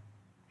him.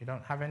 You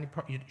don't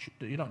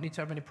need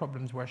to have any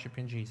problems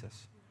worshiping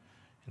Jesus.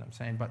 You know what I'm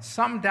saying? But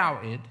some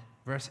doubted,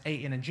 verse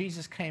 18, and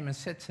Jesus came and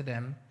said to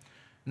them,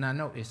 now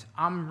notice,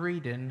 I'm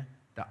reading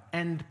the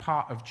end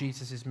part of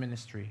Jesus'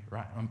 ministry,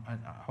 right? And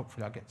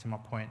hopefully I'll get to my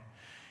point.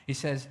 He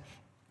says,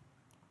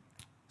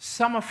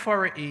 some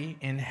authority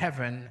in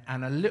heaven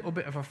and a little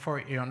bit of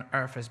authority on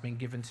earth has been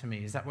given to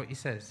me. Is that what he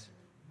says?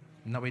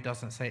 No, he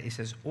doesn't say it. He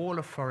says, all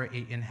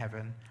authority in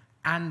heaven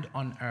and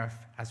on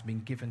earth has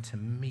been given to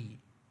me,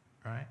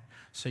 right?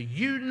 So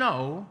you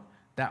know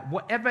that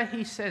whatever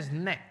he says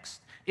next,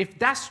 if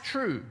that's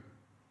true,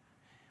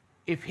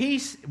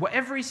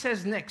 whatever he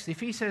says next, if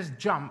he says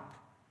jump,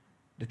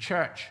 the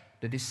church,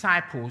 the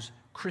disciples,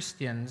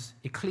 Christians,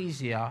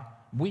 ecclesia,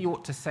 we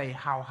ought to say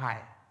how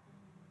high.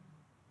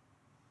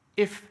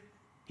 If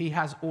he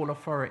has all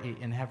authority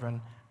in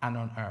heaven and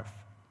on earth.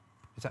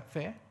 Is that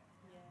fair?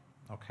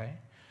 Yeah. Okay.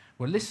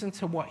 Well, listen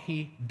to what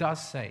he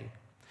does say.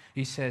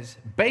 He says,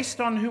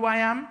 based on who I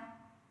am,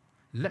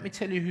 let me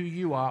tell you who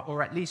you are,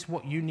 or at least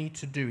what you need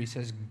to do. He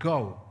says,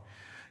 go.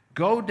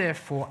 Go,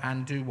 therefore,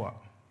 and do what?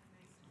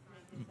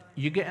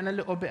 You're getting a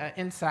little bit of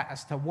insight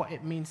as to what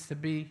it means to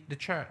be the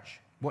church,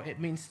 what it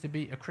means to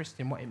be a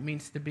Christian, what it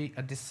means to be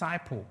a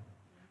disciple.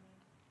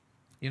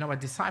 You know, a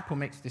disciple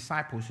makes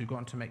disciples who go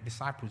on to make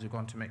disciples, who go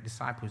on to make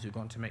disciples, who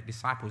go on to make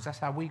disciples. That's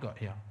how we got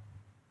here.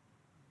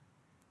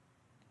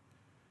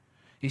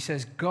 He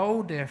says,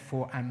 go,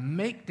 therefore, and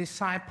make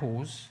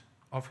disciples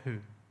of who?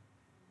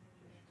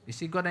 You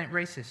see, God ain't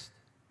racist.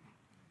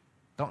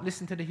 Don't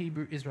listen to the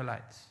Hebrew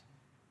Israelites.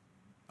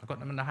 I got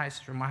them in my high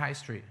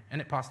street.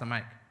 Ain't it, Pastor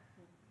Mike?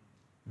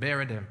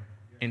 Bury them.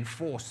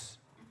 Enforce.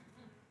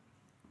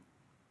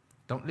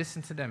 Don't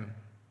listen to them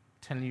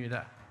telling you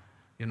that,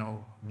 you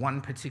know,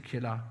 one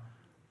particular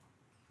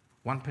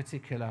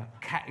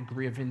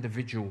category of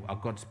individual are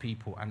God's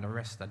people and the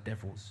rest are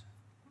devils.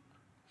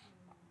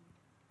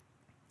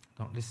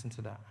 Don't listen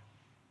to that.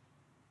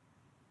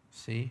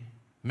 See?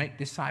 Make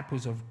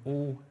disciples of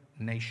all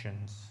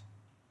nations.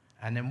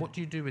 And then what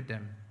do you do with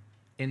them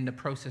in the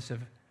process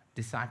of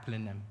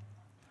discipling them?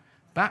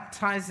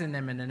 Baptizing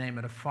them in the name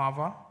of the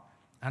Father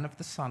and of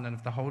the Son and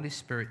of the Holy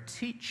Spirit,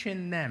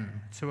 teaching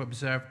them to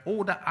observe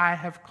all that I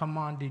have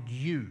commanded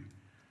you.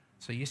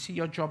 So you see,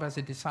 your job as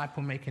a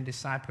disciple making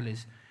disciple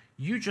is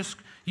you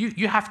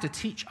have to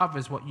teach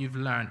others what you've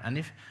learned.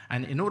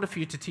 And in order for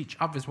you to teach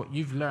others what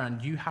you've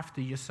learned, you have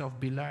to yourself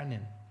be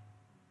learning.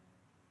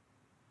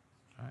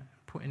 Right?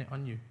 Putting it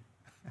on you.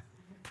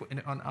 Putting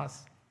it on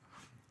us.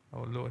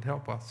 Oh, Lord,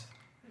 help us.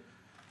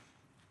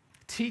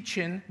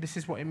 Teaching, this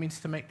is what it means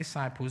to make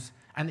disciples.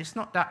 And it's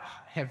not that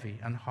heavy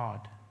and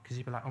hard. Because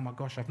you'll be like, oh my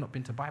gosh, I've not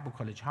been to Bible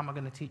college. How am I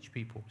going to teach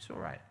people? It's all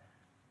right.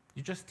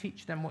 You just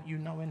teach them what you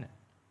know, innit?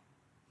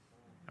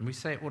 And we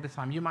say it all the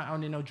time. You might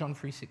only know John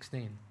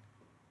 3:16.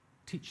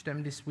 Teach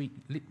them this week.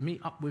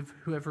 Meet up with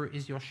whoever it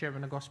is you're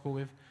sharing the gospel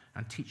with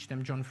and teach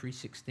them John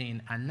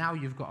 3:16. And now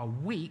you've got a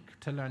week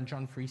to learn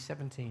John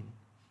 3:17.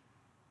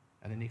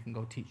 And then you can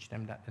go teach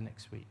them that the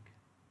next week.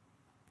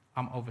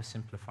 I'm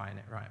oversimplifying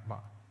it, right?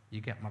 But you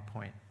get my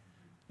point.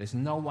 There's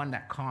no one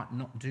that can't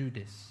not do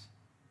this.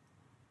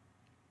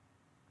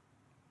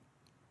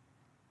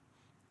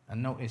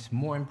 And notice,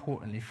 more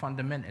importantly,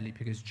 fundamentally,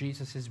 because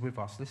Jesus is with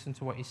us. Listen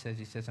to what he says.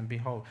 He says, and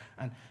behold,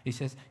 he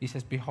says,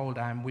 behold,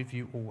 I am with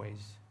you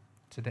always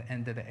to the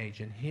end of the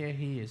age. And here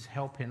he is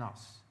helping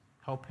us,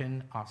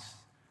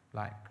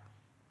 like,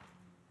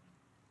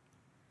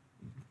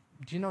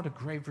 do you know the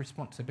grave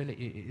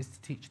responsibility it is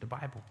to teach the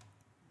Bible?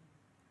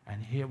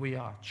 And here we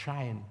are,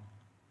 trying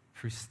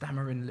through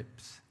stammering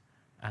lips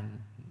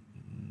and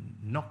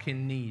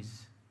knocking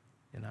knees,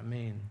 you know what I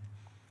mean?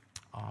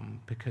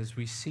 Because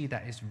we see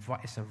that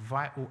it's a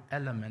vital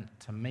element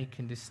to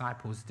making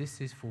disciples. This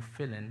is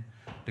fulfilling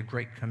the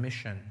Great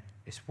Commission.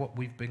 It's what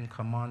we've been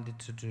commanded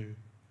to do.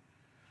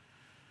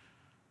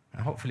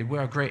 And hopefully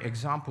we're a great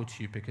example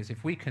to you, because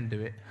if we can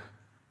do it,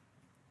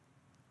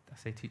 I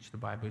say teach the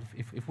Bible,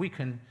 if we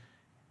can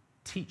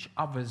teach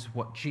others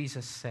what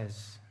Jesus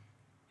says,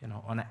 you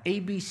know, on an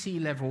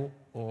ABC level,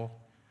 or,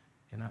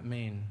 you know what I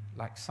mean,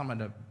 like some of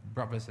the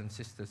brothers and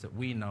sisters that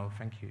we know,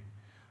 thank you,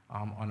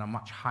 on a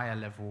much higher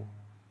level.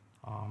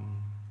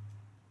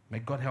 May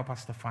God help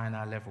us to find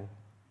our level.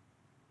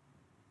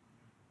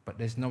 But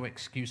there's no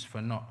excuse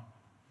for not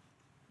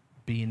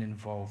being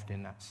involved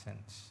in that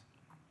sense.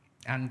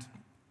 And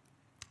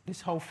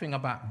this whole thing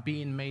about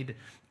being made,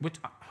 which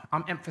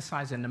I'm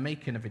emphasizing the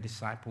making of a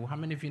disciple. How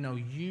many of you know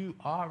you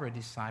are a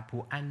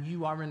disciple and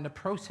you are in the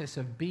process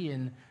of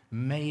being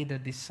made a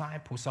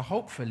disciple? So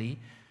hopefully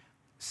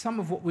some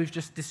of what we've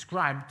just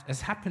described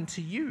has happened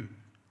to you.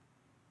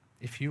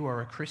 If you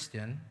are a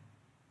Christian,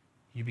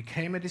 you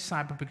became a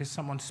disciple because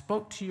someone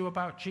spoke to you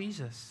about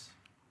Jesus.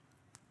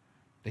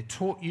 They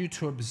taught you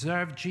to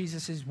observe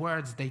Jesus'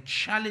 words. They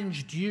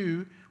challenged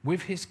you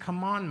with his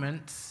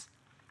commandments,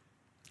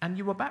 and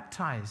you were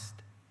baptized.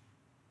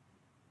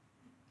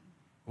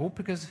 All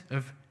because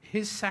of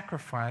his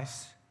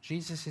sacrifice,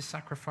 Jesus'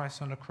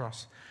 sacrifice on the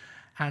cross.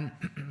 And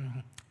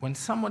when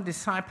someone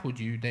discipled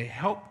you, they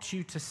helped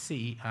you to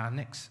see, our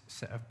next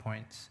set of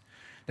points,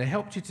 they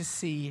helped you to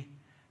see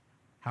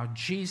how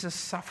Jesus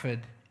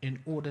suffered in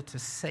order to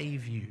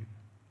save you.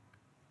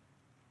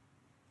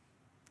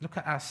 Look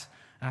at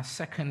our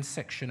second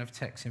section of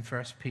text in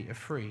 1 Peter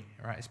 3.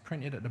 Right? It's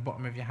printed at the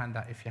bottom of your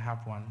handout if you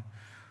have one.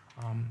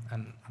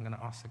 And I'm going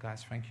to ask the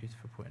guys, thank you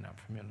for putting it up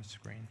for me on the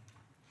screen.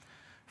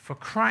 For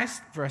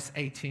Christ, verse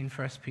 18,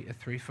 1 Peter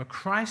 3, for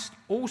Christ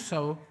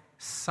also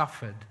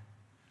suffered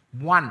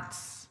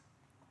once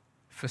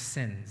for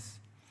sins.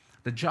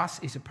 The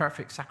just is a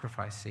perfect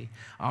sacrifice, see?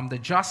 The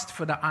just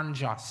for the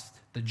unjust.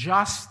 The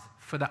just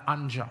for the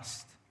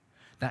unjust.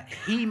 that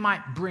he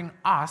might bring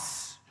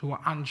us, who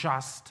are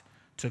unjust,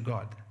 to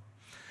God.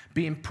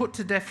 Being put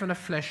to death in the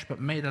flesh, but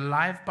made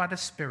alive by the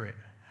Spirit.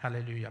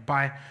 Hallelujah.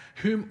 By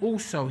whom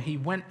also he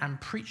went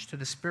and preached to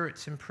the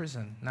spirits in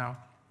prison. Now,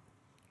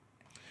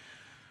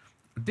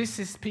 this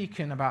is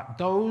speaking about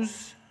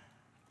those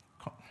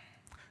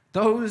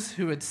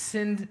who had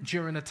sinned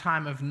during the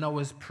time of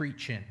Noah's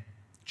preaching,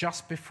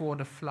 just before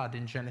the flood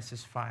in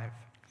Genesis 5.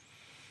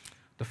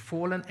 The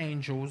fallen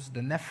angels, the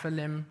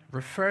Nephilim,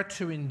 referred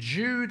to in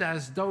Jude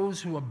as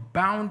those who are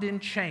bound in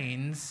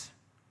chains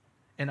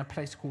in a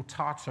place called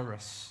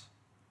Tartarus.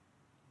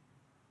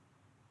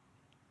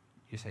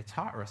 You say,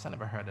 Tartarus? I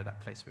never heard of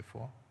that place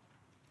before.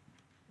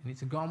 You need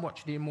to go and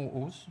watch The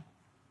Immortals.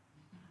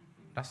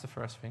 That's the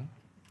first thing.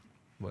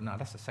 Well, no,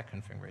 that's the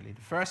second thing, really.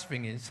 The first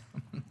thing is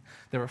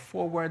there are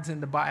 4 words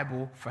in the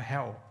Bible for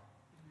hell.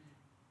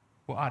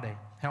 What are they?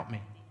 Help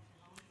me.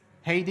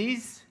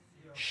 Hades,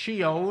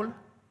 Sheol,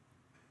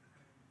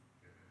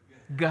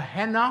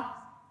 Gehenna,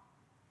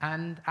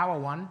 and our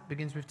one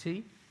begins with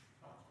T,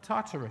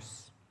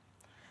 Tartarus.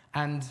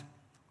 And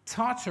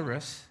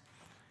Tartarus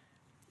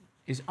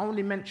is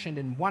only mentioned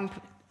in one.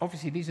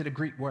 Obviously, these are the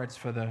Greek words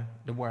for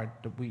the word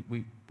that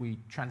we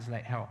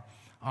translate hell.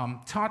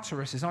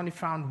 Tartarus is only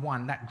found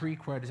one. That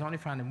Greek word is only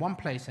found in one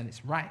place, and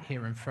it's right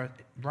here in 1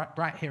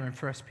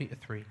 Peter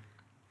 3.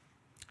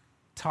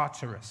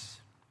 Tartarus.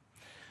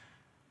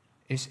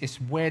 It's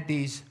where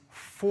these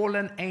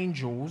fallen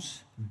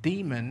angels,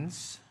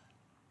 demons,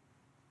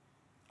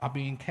 are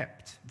being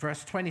kept.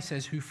 Verse 20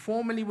 says, who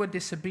formerly were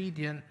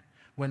disobedient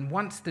when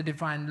once the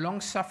divine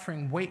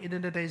long-suffering waited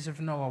in the days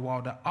of Noah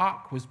while the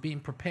ark was being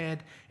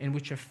prepared, in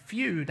which a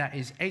few, that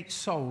is 8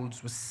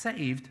 souls, were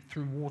saved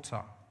through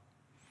water.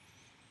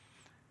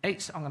 I'm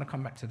going to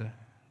come back to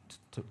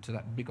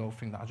that big old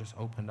thing that I just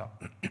opened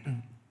up.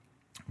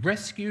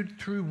 Rescued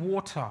through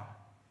water.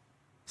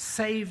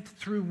 Saved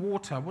through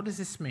water. What does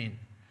this mean?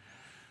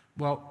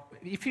 Well,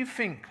 if you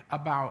think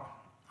about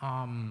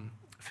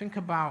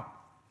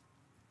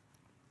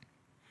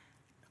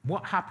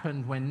what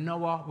happened when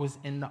Noah was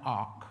in the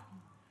ark.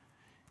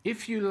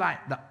 If you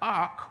like, the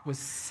ark was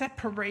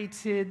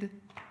separated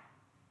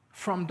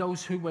from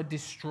those who were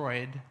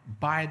destroyed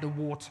by the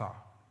water.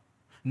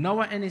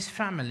 Noah and his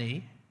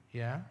family,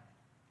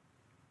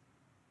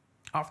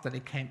 after they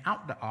came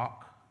out the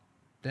ark,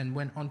 then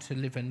went on to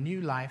live a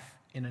new life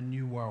in a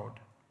new world.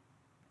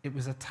 It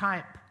was a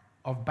type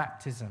of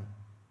baptism.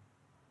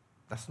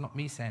 That's not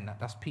me saying that,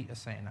 that's Peter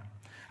saying that.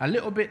 A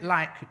little bit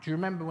like, do you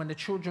remember when the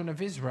children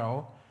of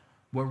Israel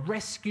were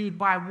rescued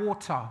by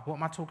water? What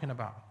am I talking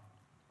about?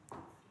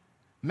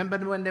 Remember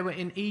when they were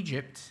in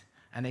Egypt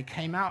and they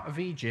came out of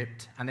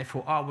Egypt and they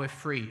thought, oh, we're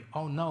free.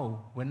 Oh,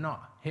 no, we're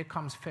not. Here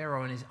comes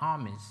Pharaoh and his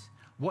armies.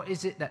 What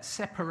is it that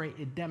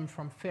separated them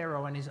from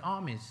Pharaoh and his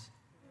armies?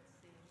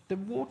 The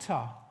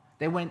water.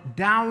 They went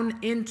down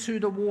into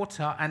the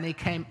water and they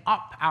came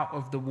up out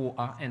of the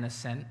water, in a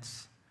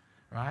sense,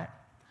 right?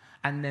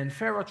 And then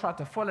Pharaoh tried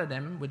to follow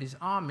them with his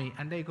army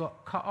and they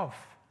got cut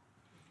off.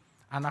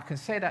 And I can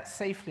say that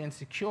safely and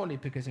securely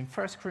because in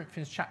 1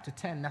 Corinthians chapter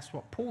 10, that's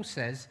what Paul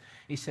says.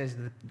 He says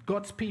that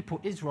God's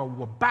people, Israel,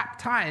 were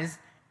baptized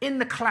in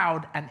the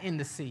cloud and in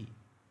the sea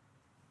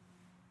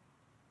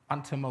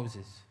unto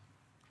Moses.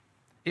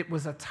 It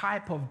was a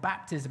type of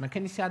baptism. And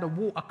can you see how the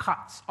water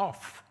cuts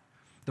off?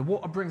 The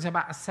water brings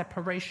about a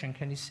separation.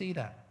 Can you see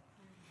that?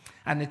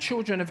 And the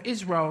children of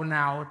Israel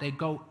now, they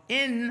go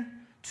in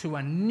to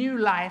a new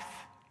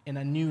life in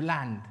a new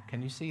land.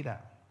 Can you see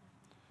that?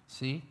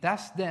 See,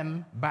 that's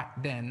them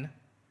back then.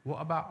 What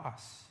about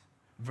us?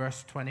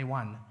 Verse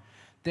 21.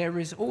 There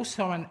is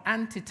also an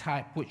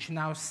antitype which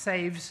now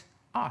saves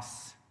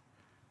us.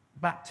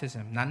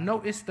 Baptism. Now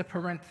notice the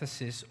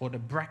parenthesis or the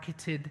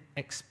bracketed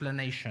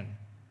explanation.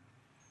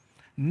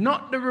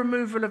 Not the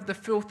removal of the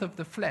filth of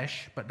the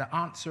flesh, but the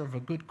answer of a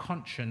good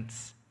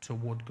conscience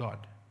toward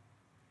God.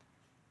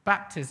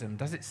 Baptism,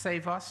 does it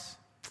save us?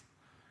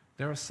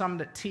 There are some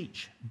that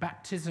teach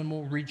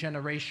baptismal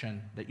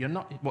regeneration, that you're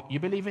not, what, you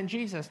believe in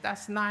Jesus,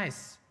 that's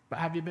nice, but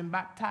have you been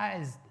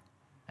baptized?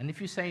 And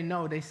if you say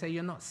no, they say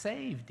you're not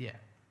saved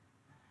yet.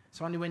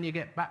 It's only when you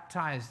get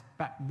baptized,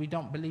 we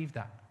don't believe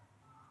that.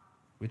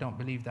 We don't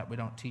believe that, we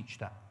don't teach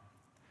that.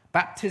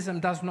 Baptism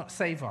does not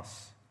save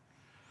us.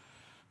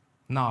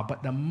 No,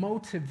 but the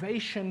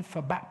motivation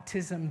for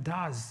baptism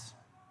does.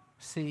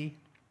 See,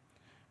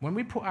 when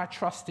we put our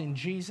trust in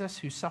Jesus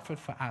who suffered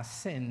for our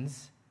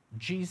sins,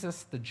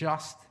 Jesus the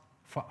just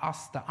for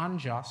us the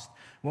unjust,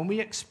 when we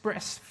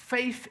express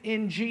faith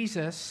in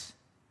Jesus,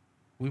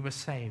 we were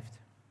saved.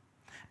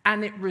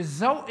 And it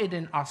resulted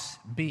in us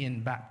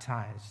being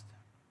baptized.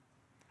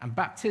 And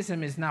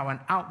baptism is now an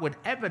outward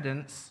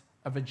evidence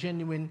of a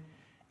genuine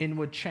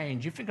inward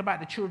change. You think about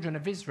the children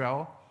of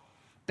Israel,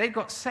 they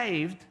got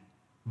saved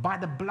by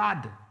the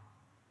blood.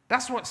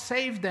 That's what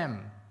saved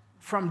them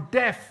from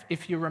death,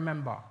 if you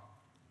remember.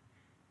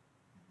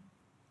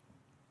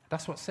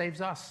 That's what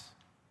saves us.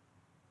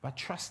 By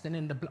trusting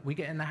in the blood. We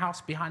get in the house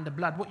behind the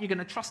blood. What, you're going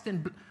to trust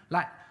in,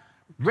 like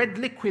red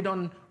liquid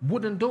on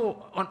wooden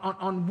door,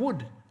 on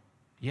wood?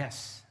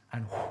 Yes.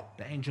 And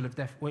the angel of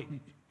death,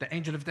 the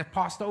angel of death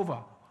passed over.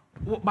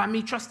 What, by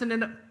me trusting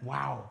in it?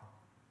 Wow.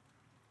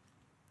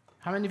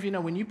 How many of you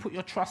know when you put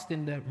your trust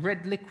in the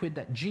red liquid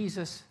that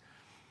Jesus,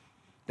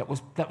 that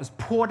was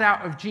poured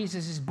out of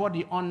Jesus'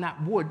 body on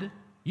that wood,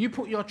 you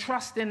put your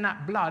trust in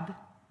that blood,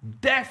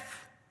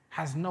 death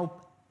has no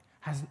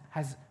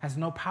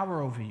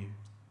power over you.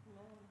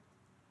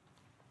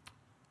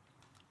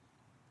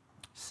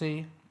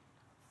 See,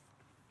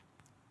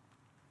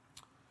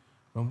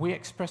 when we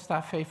expressed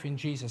our faith in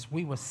Jesus,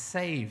 we were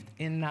saved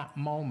in that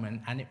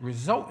moment, and it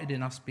resulted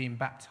in us being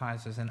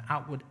baptized as an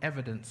outward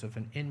evidence of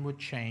an inward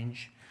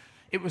change.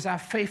 It was our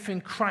faith in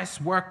Christ's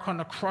work on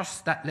the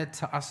cross that led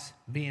to us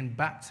being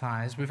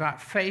baptized.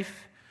 Without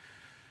faith,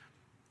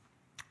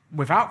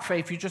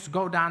 you just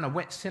go down a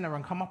wet sinner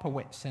and come up a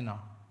wet sinner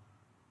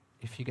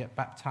if you get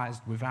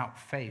baptized without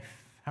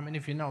faith. How many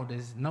of you know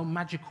there's no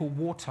magical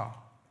water?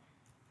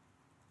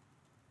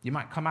 You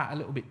might come out a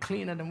little bit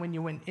cleaner than when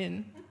you went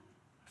in,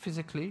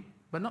 physically,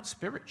 but not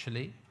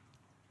spiritually.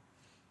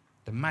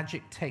 The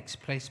magic takes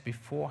place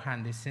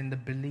beforehand. It's in the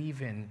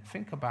believing.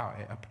 Think about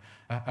it.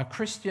 A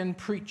Christian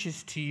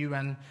preaches to you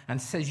and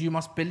says you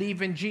must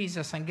believe in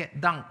Jesus and get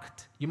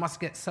dunked. You must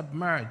get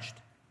submerged.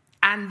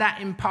 And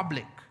that in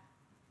public.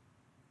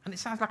 And it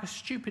sounds like a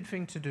stupid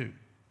thing to do.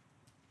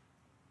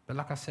 But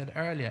like I said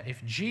earlier,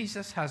 if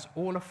Jesus has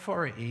all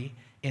authority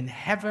in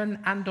heaven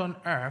and on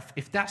earth,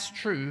 if that's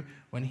true,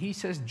 when he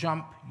says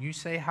jump, you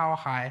say how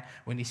high.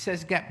 When he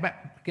says get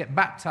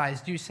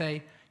baptized, you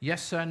say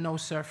yes, sir, no,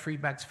 sir, 3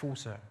 bags full,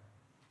 sir.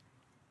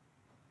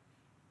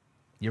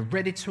 You're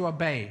ready to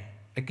obey.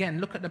 Again,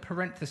 look at the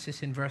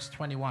parenthesis in verse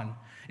 21.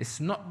 It's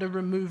not the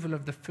removal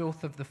of the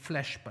filth of the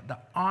flesh, but the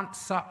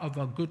answer of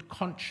a good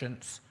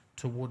conscience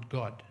toward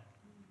God.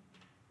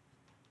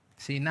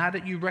 See, now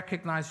that you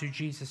recognize who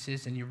Jesus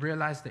is and you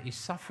realize that he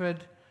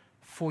suffered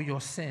for your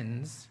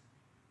sins,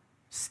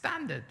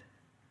 standard.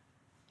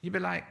 You'd be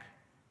like,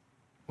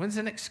 when's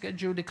the next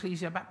scheduled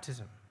ecclesia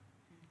baptism?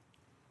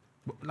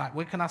 Like,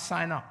 where can I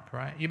sign up,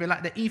 right? You'd be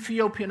like the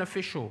Ethiopian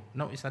official.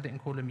 Notice I didn't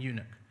call him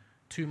eunuch.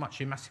 Too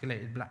much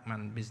emasculated black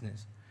man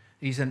business.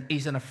 He's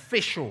an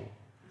official.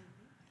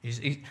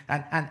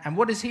 And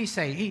what does he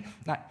say?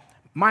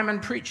 My man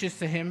preaches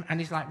to him, and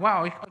he's like,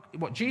 wow,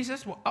 what,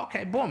 Jesus? Well,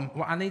 okay, boom.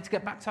 Well, I need to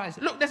get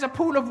baptized. Look, there's a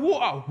pool of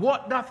water.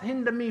 What doth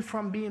hinder me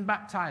from being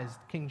baptized?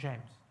 King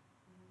James.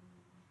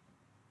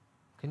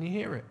 Can you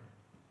hear it?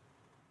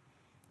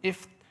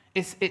 If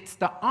it's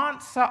the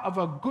answer of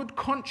a good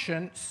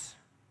conscience,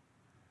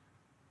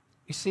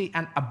 you see,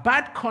 and a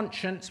bad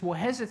conscience will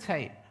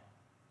hesitate.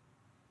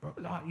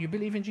 You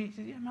believe in Jesus?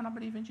 Yeah, man, I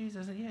believe in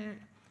Jesus. Yeah.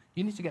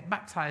 You need to get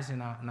baptized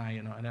now,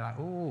 you know. And they're like,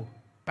 oh,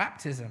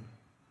 baptism.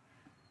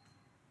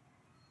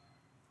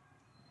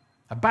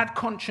 A bad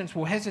conscience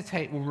will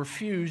hesitate, will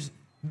refuse,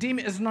 deem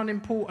it as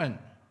non-important.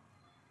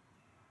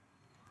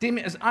 Deem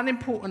it as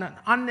unimportant and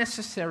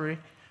unnecessary.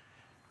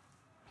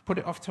 Put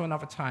it off to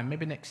another time,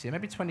 maybe next year,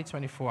 maybe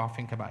 2024, I'll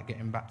think about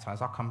getting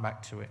baptized. I'll come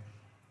back to it.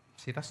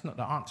 See, that's not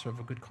the answer of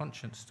a good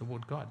conscience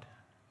toward God.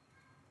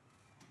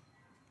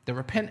 The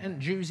repentant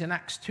Jews in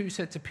Acts 2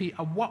 said to Peter,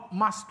 what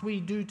must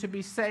we do to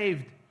be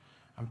saved?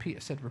 And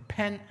Peter said,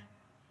 repent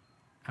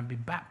and be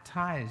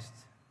baptized.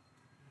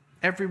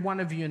 Every one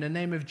of you in the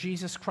name of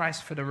Jesus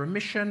Christ for the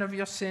remission of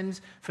your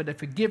sins, for the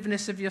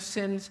forgiveness of your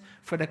sins,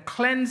 for the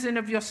cleansing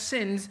of your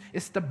sins.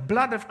 It's the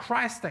blood of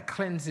Christ that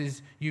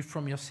cleanses you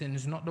from your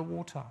sins, not the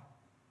water.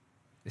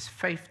 It's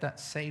faith that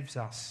saves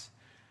us.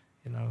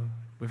 You know,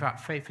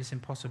 without faith it's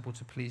impossible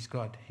to please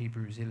God.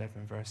 Hebrews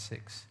 11 verse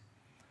 6.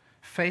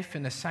 Faith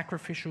in the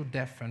sacrificial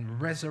death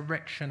and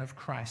resurrection of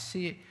Christ.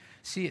 See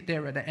it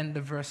there at the end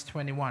of verse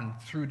 21.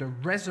 Through the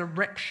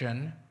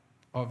resurrection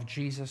of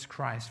Jesus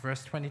Christ.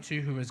 Verse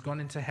 22, who has gone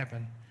into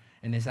heaven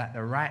and is at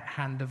the right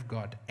hand of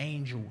God,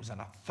 angels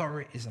and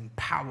authorities and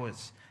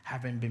powers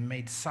having been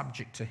made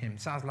subject to him.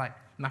 Sounds like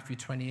Matthew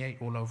 28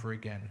 all over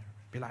again.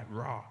 Be like,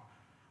 rah.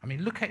 I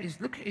mean, look at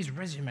his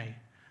resume.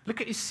 Look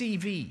at his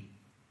CV.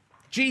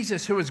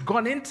 Jesus, who has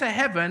gone into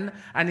heaven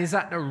and is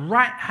at the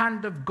right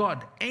hand of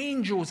God,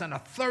 angels and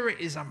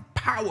authorities and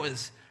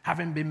powers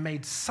having been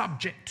made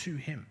subject to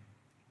him.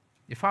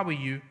 If I were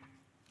you,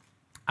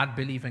 I'd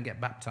believe and get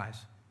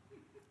baptized.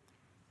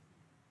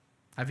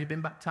 Have you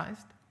been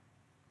baptized?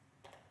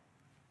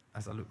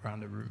 As I look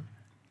around the room.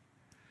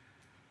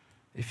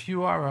 If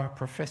you are a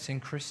professing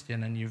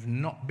Christian and you've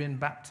not been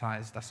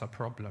baptized, that's a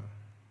problem.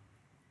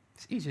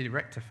 It's easily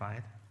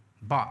rectified,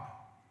 but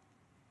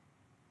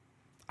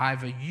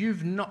either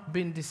you've not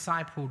been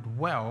discipled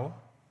well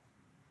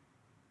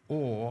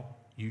or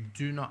you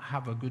do not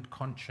have a good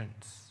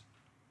conscience.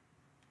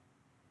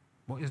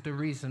 What is the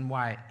reason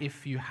why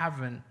if you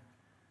haven't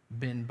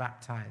been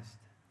baptized?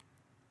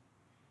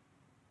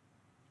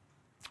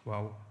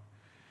 Well,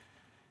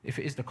 if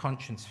it is the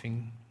conscience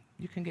thing,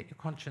 you can get your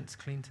conscience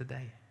clean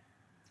today.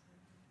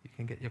 You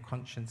can get your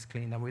conscience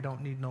clean, and we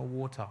don't need no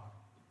water.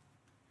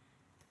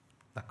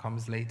 That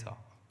comes later.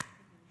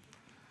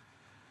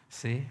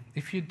 See,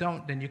 if you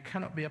don't, then you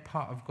cannot be a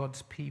part of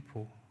God's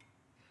people,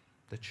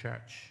 the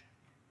church.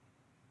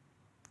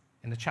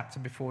 In the chapter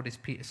before this,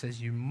 Peter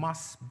says, you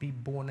must be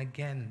born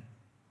again.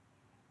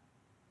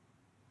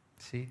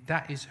 See,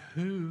 that is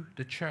who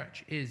the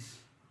church is.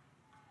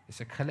 It's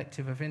a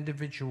collective of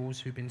individuals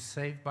who've been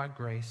saved by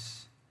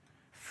grace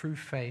through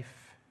faith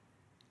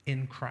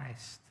in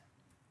Christ.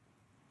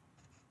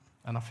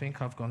 And I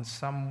think I've gone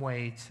some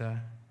way to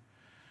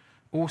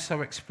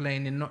also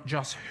explaining not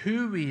just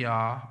who we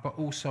are, but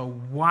also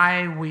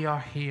why we are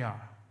here,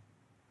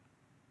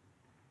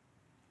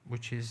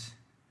 which is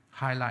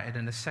highlighted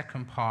in the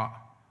second part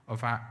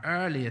of our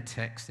earlier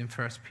text in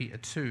 1 Peter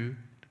 2,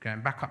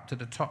 going back up to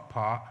the top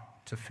part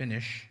to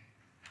finish,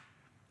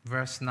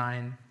 verse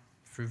 9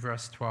 through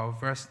verse 12.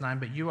 Verse 9,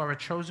 but you are a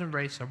chosen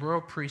race, a royal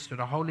priesthood,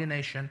 a holy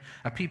nation,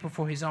 a people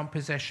for his own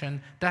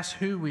possession. That's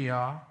who we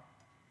are.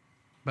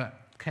 But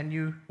can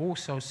you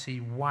also see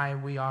why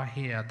we are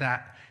here?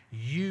 That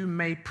you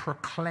may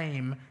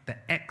proclaim the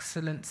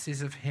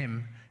excellencies of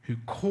him who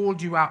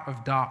called you out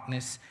of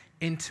darkness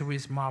into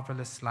his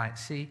marvelous light.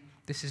 See,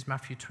 this is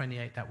Matthew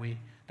 28 that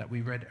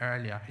we read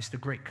earlier. It's the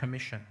Great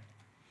Commission.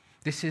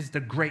 This is the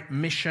great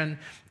mission.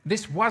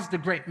 This was the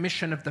great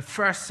mission of the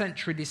first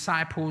century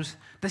disciples.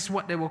 This is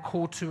what they were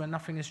called to, and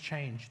nothing has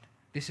changed.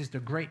 This is the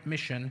great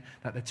mission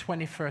that the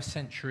 21st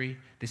century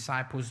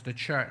disciples, the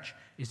church,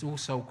 is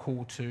also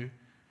called to.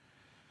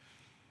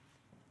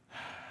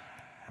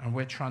 And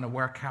we're trying to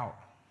work out.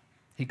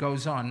 He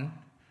goes on,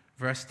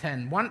 verse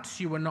 10, once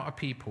you were not a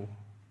people,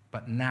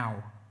 but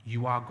now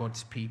you are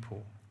God's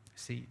people.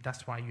 See,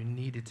 that's why you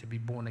needed to be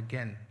born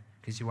again,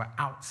 because you were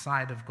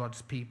outside of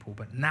God's people,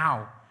 but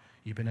now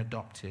you've been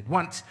adopted.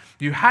 Once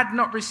you had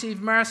not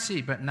received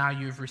mercy, but now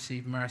you've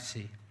received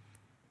mercy.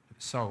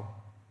 So,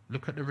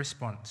 look at the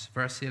response.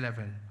 Verse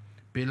 11,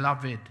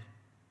 beloved,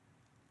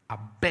 I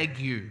beg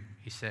you,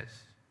 he says.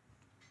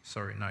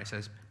 He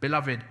says,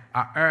 beloved,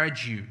 I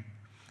urge you,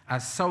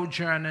 as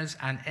sojourners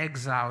and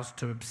exiles,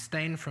 to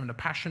abstain from the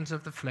passions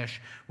of the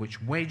flesh,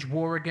 which wage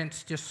war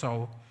against your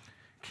soul.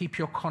 Keep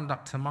your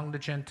conduct among the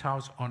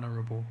Gentiles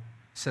honorable,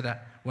 so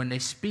that when they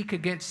speak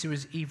against you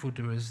as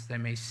evildoers, they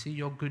may see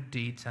your good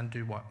deeds and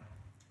do what?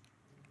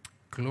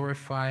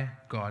 Glorify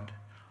God.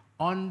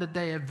 On the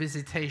day of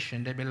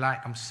visitation, they'll be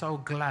like, I'm so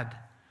glad,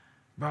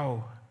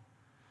 bro,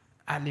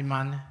 Ali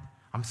man,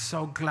 I'm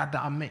so glad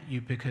that I met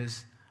you,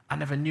 because I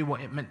never knew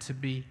what it meant to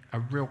be a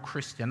real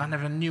Christian. I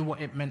never knew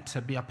what it meant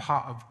to be a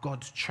part of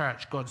God's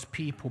church, God's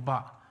people,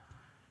 but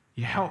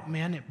you helped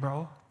me in it,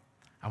 bro.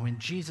 And when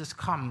Jesus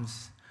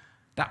comes,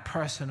 that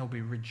person will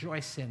be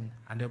rejoicing,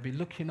 and they'll be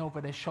looking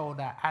over their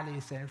shoulder at Ali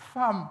saying,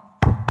 fam.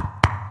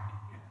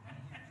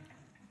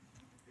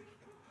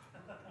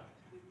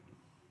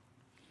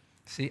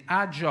 See,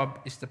 our job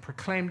is to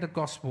proclaim the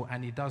gospel,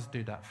 and he does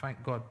do that,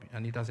 thank God,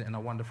 and he does it in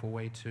a wonderful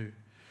way too.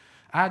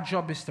 Our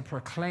job is to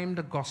proclaim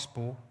the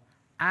gospel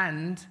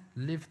and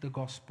live the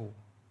gospel.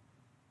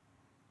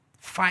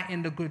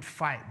 Fighting the good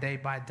fight day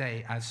by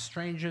day as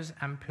strangers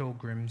and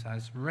pilgrims,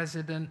 as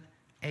resident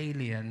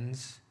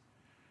aliens.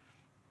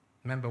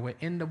 Remember, we're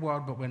in the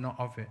world, but we're not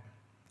of it.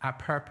 Our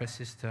purpose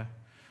is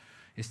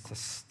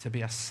to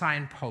be a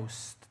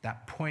signpost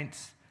that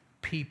points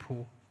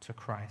people to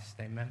Christ.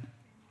 Amen.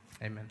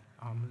 Amen.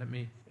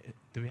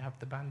 Do we have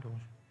the band, or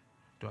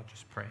do I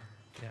just pray?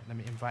 Yeah, let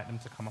me invite them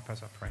to come up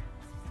as I pray.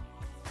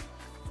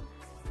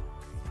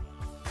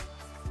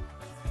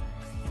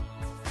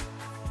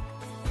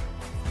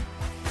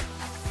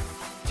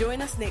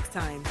 Join us next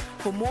time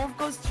for more of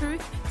God's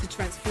truth to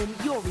transform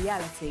your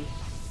reality.